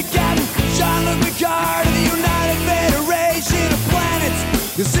says you're Captain Jean-Luc Picard of the United Federation of Planets,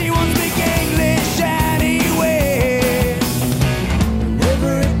 'cause he won't speak English anyway.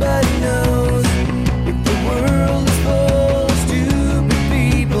 Everybody knows if the world is full of stupid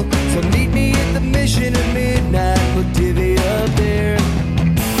people, so meet me at the mission at midnight. We'll divvy up there.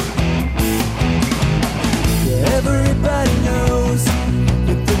 Everybody knows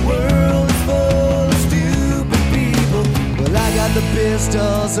that the world is full of stupid people. Well, I got the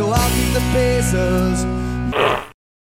pistol, so I'll keep the pesos.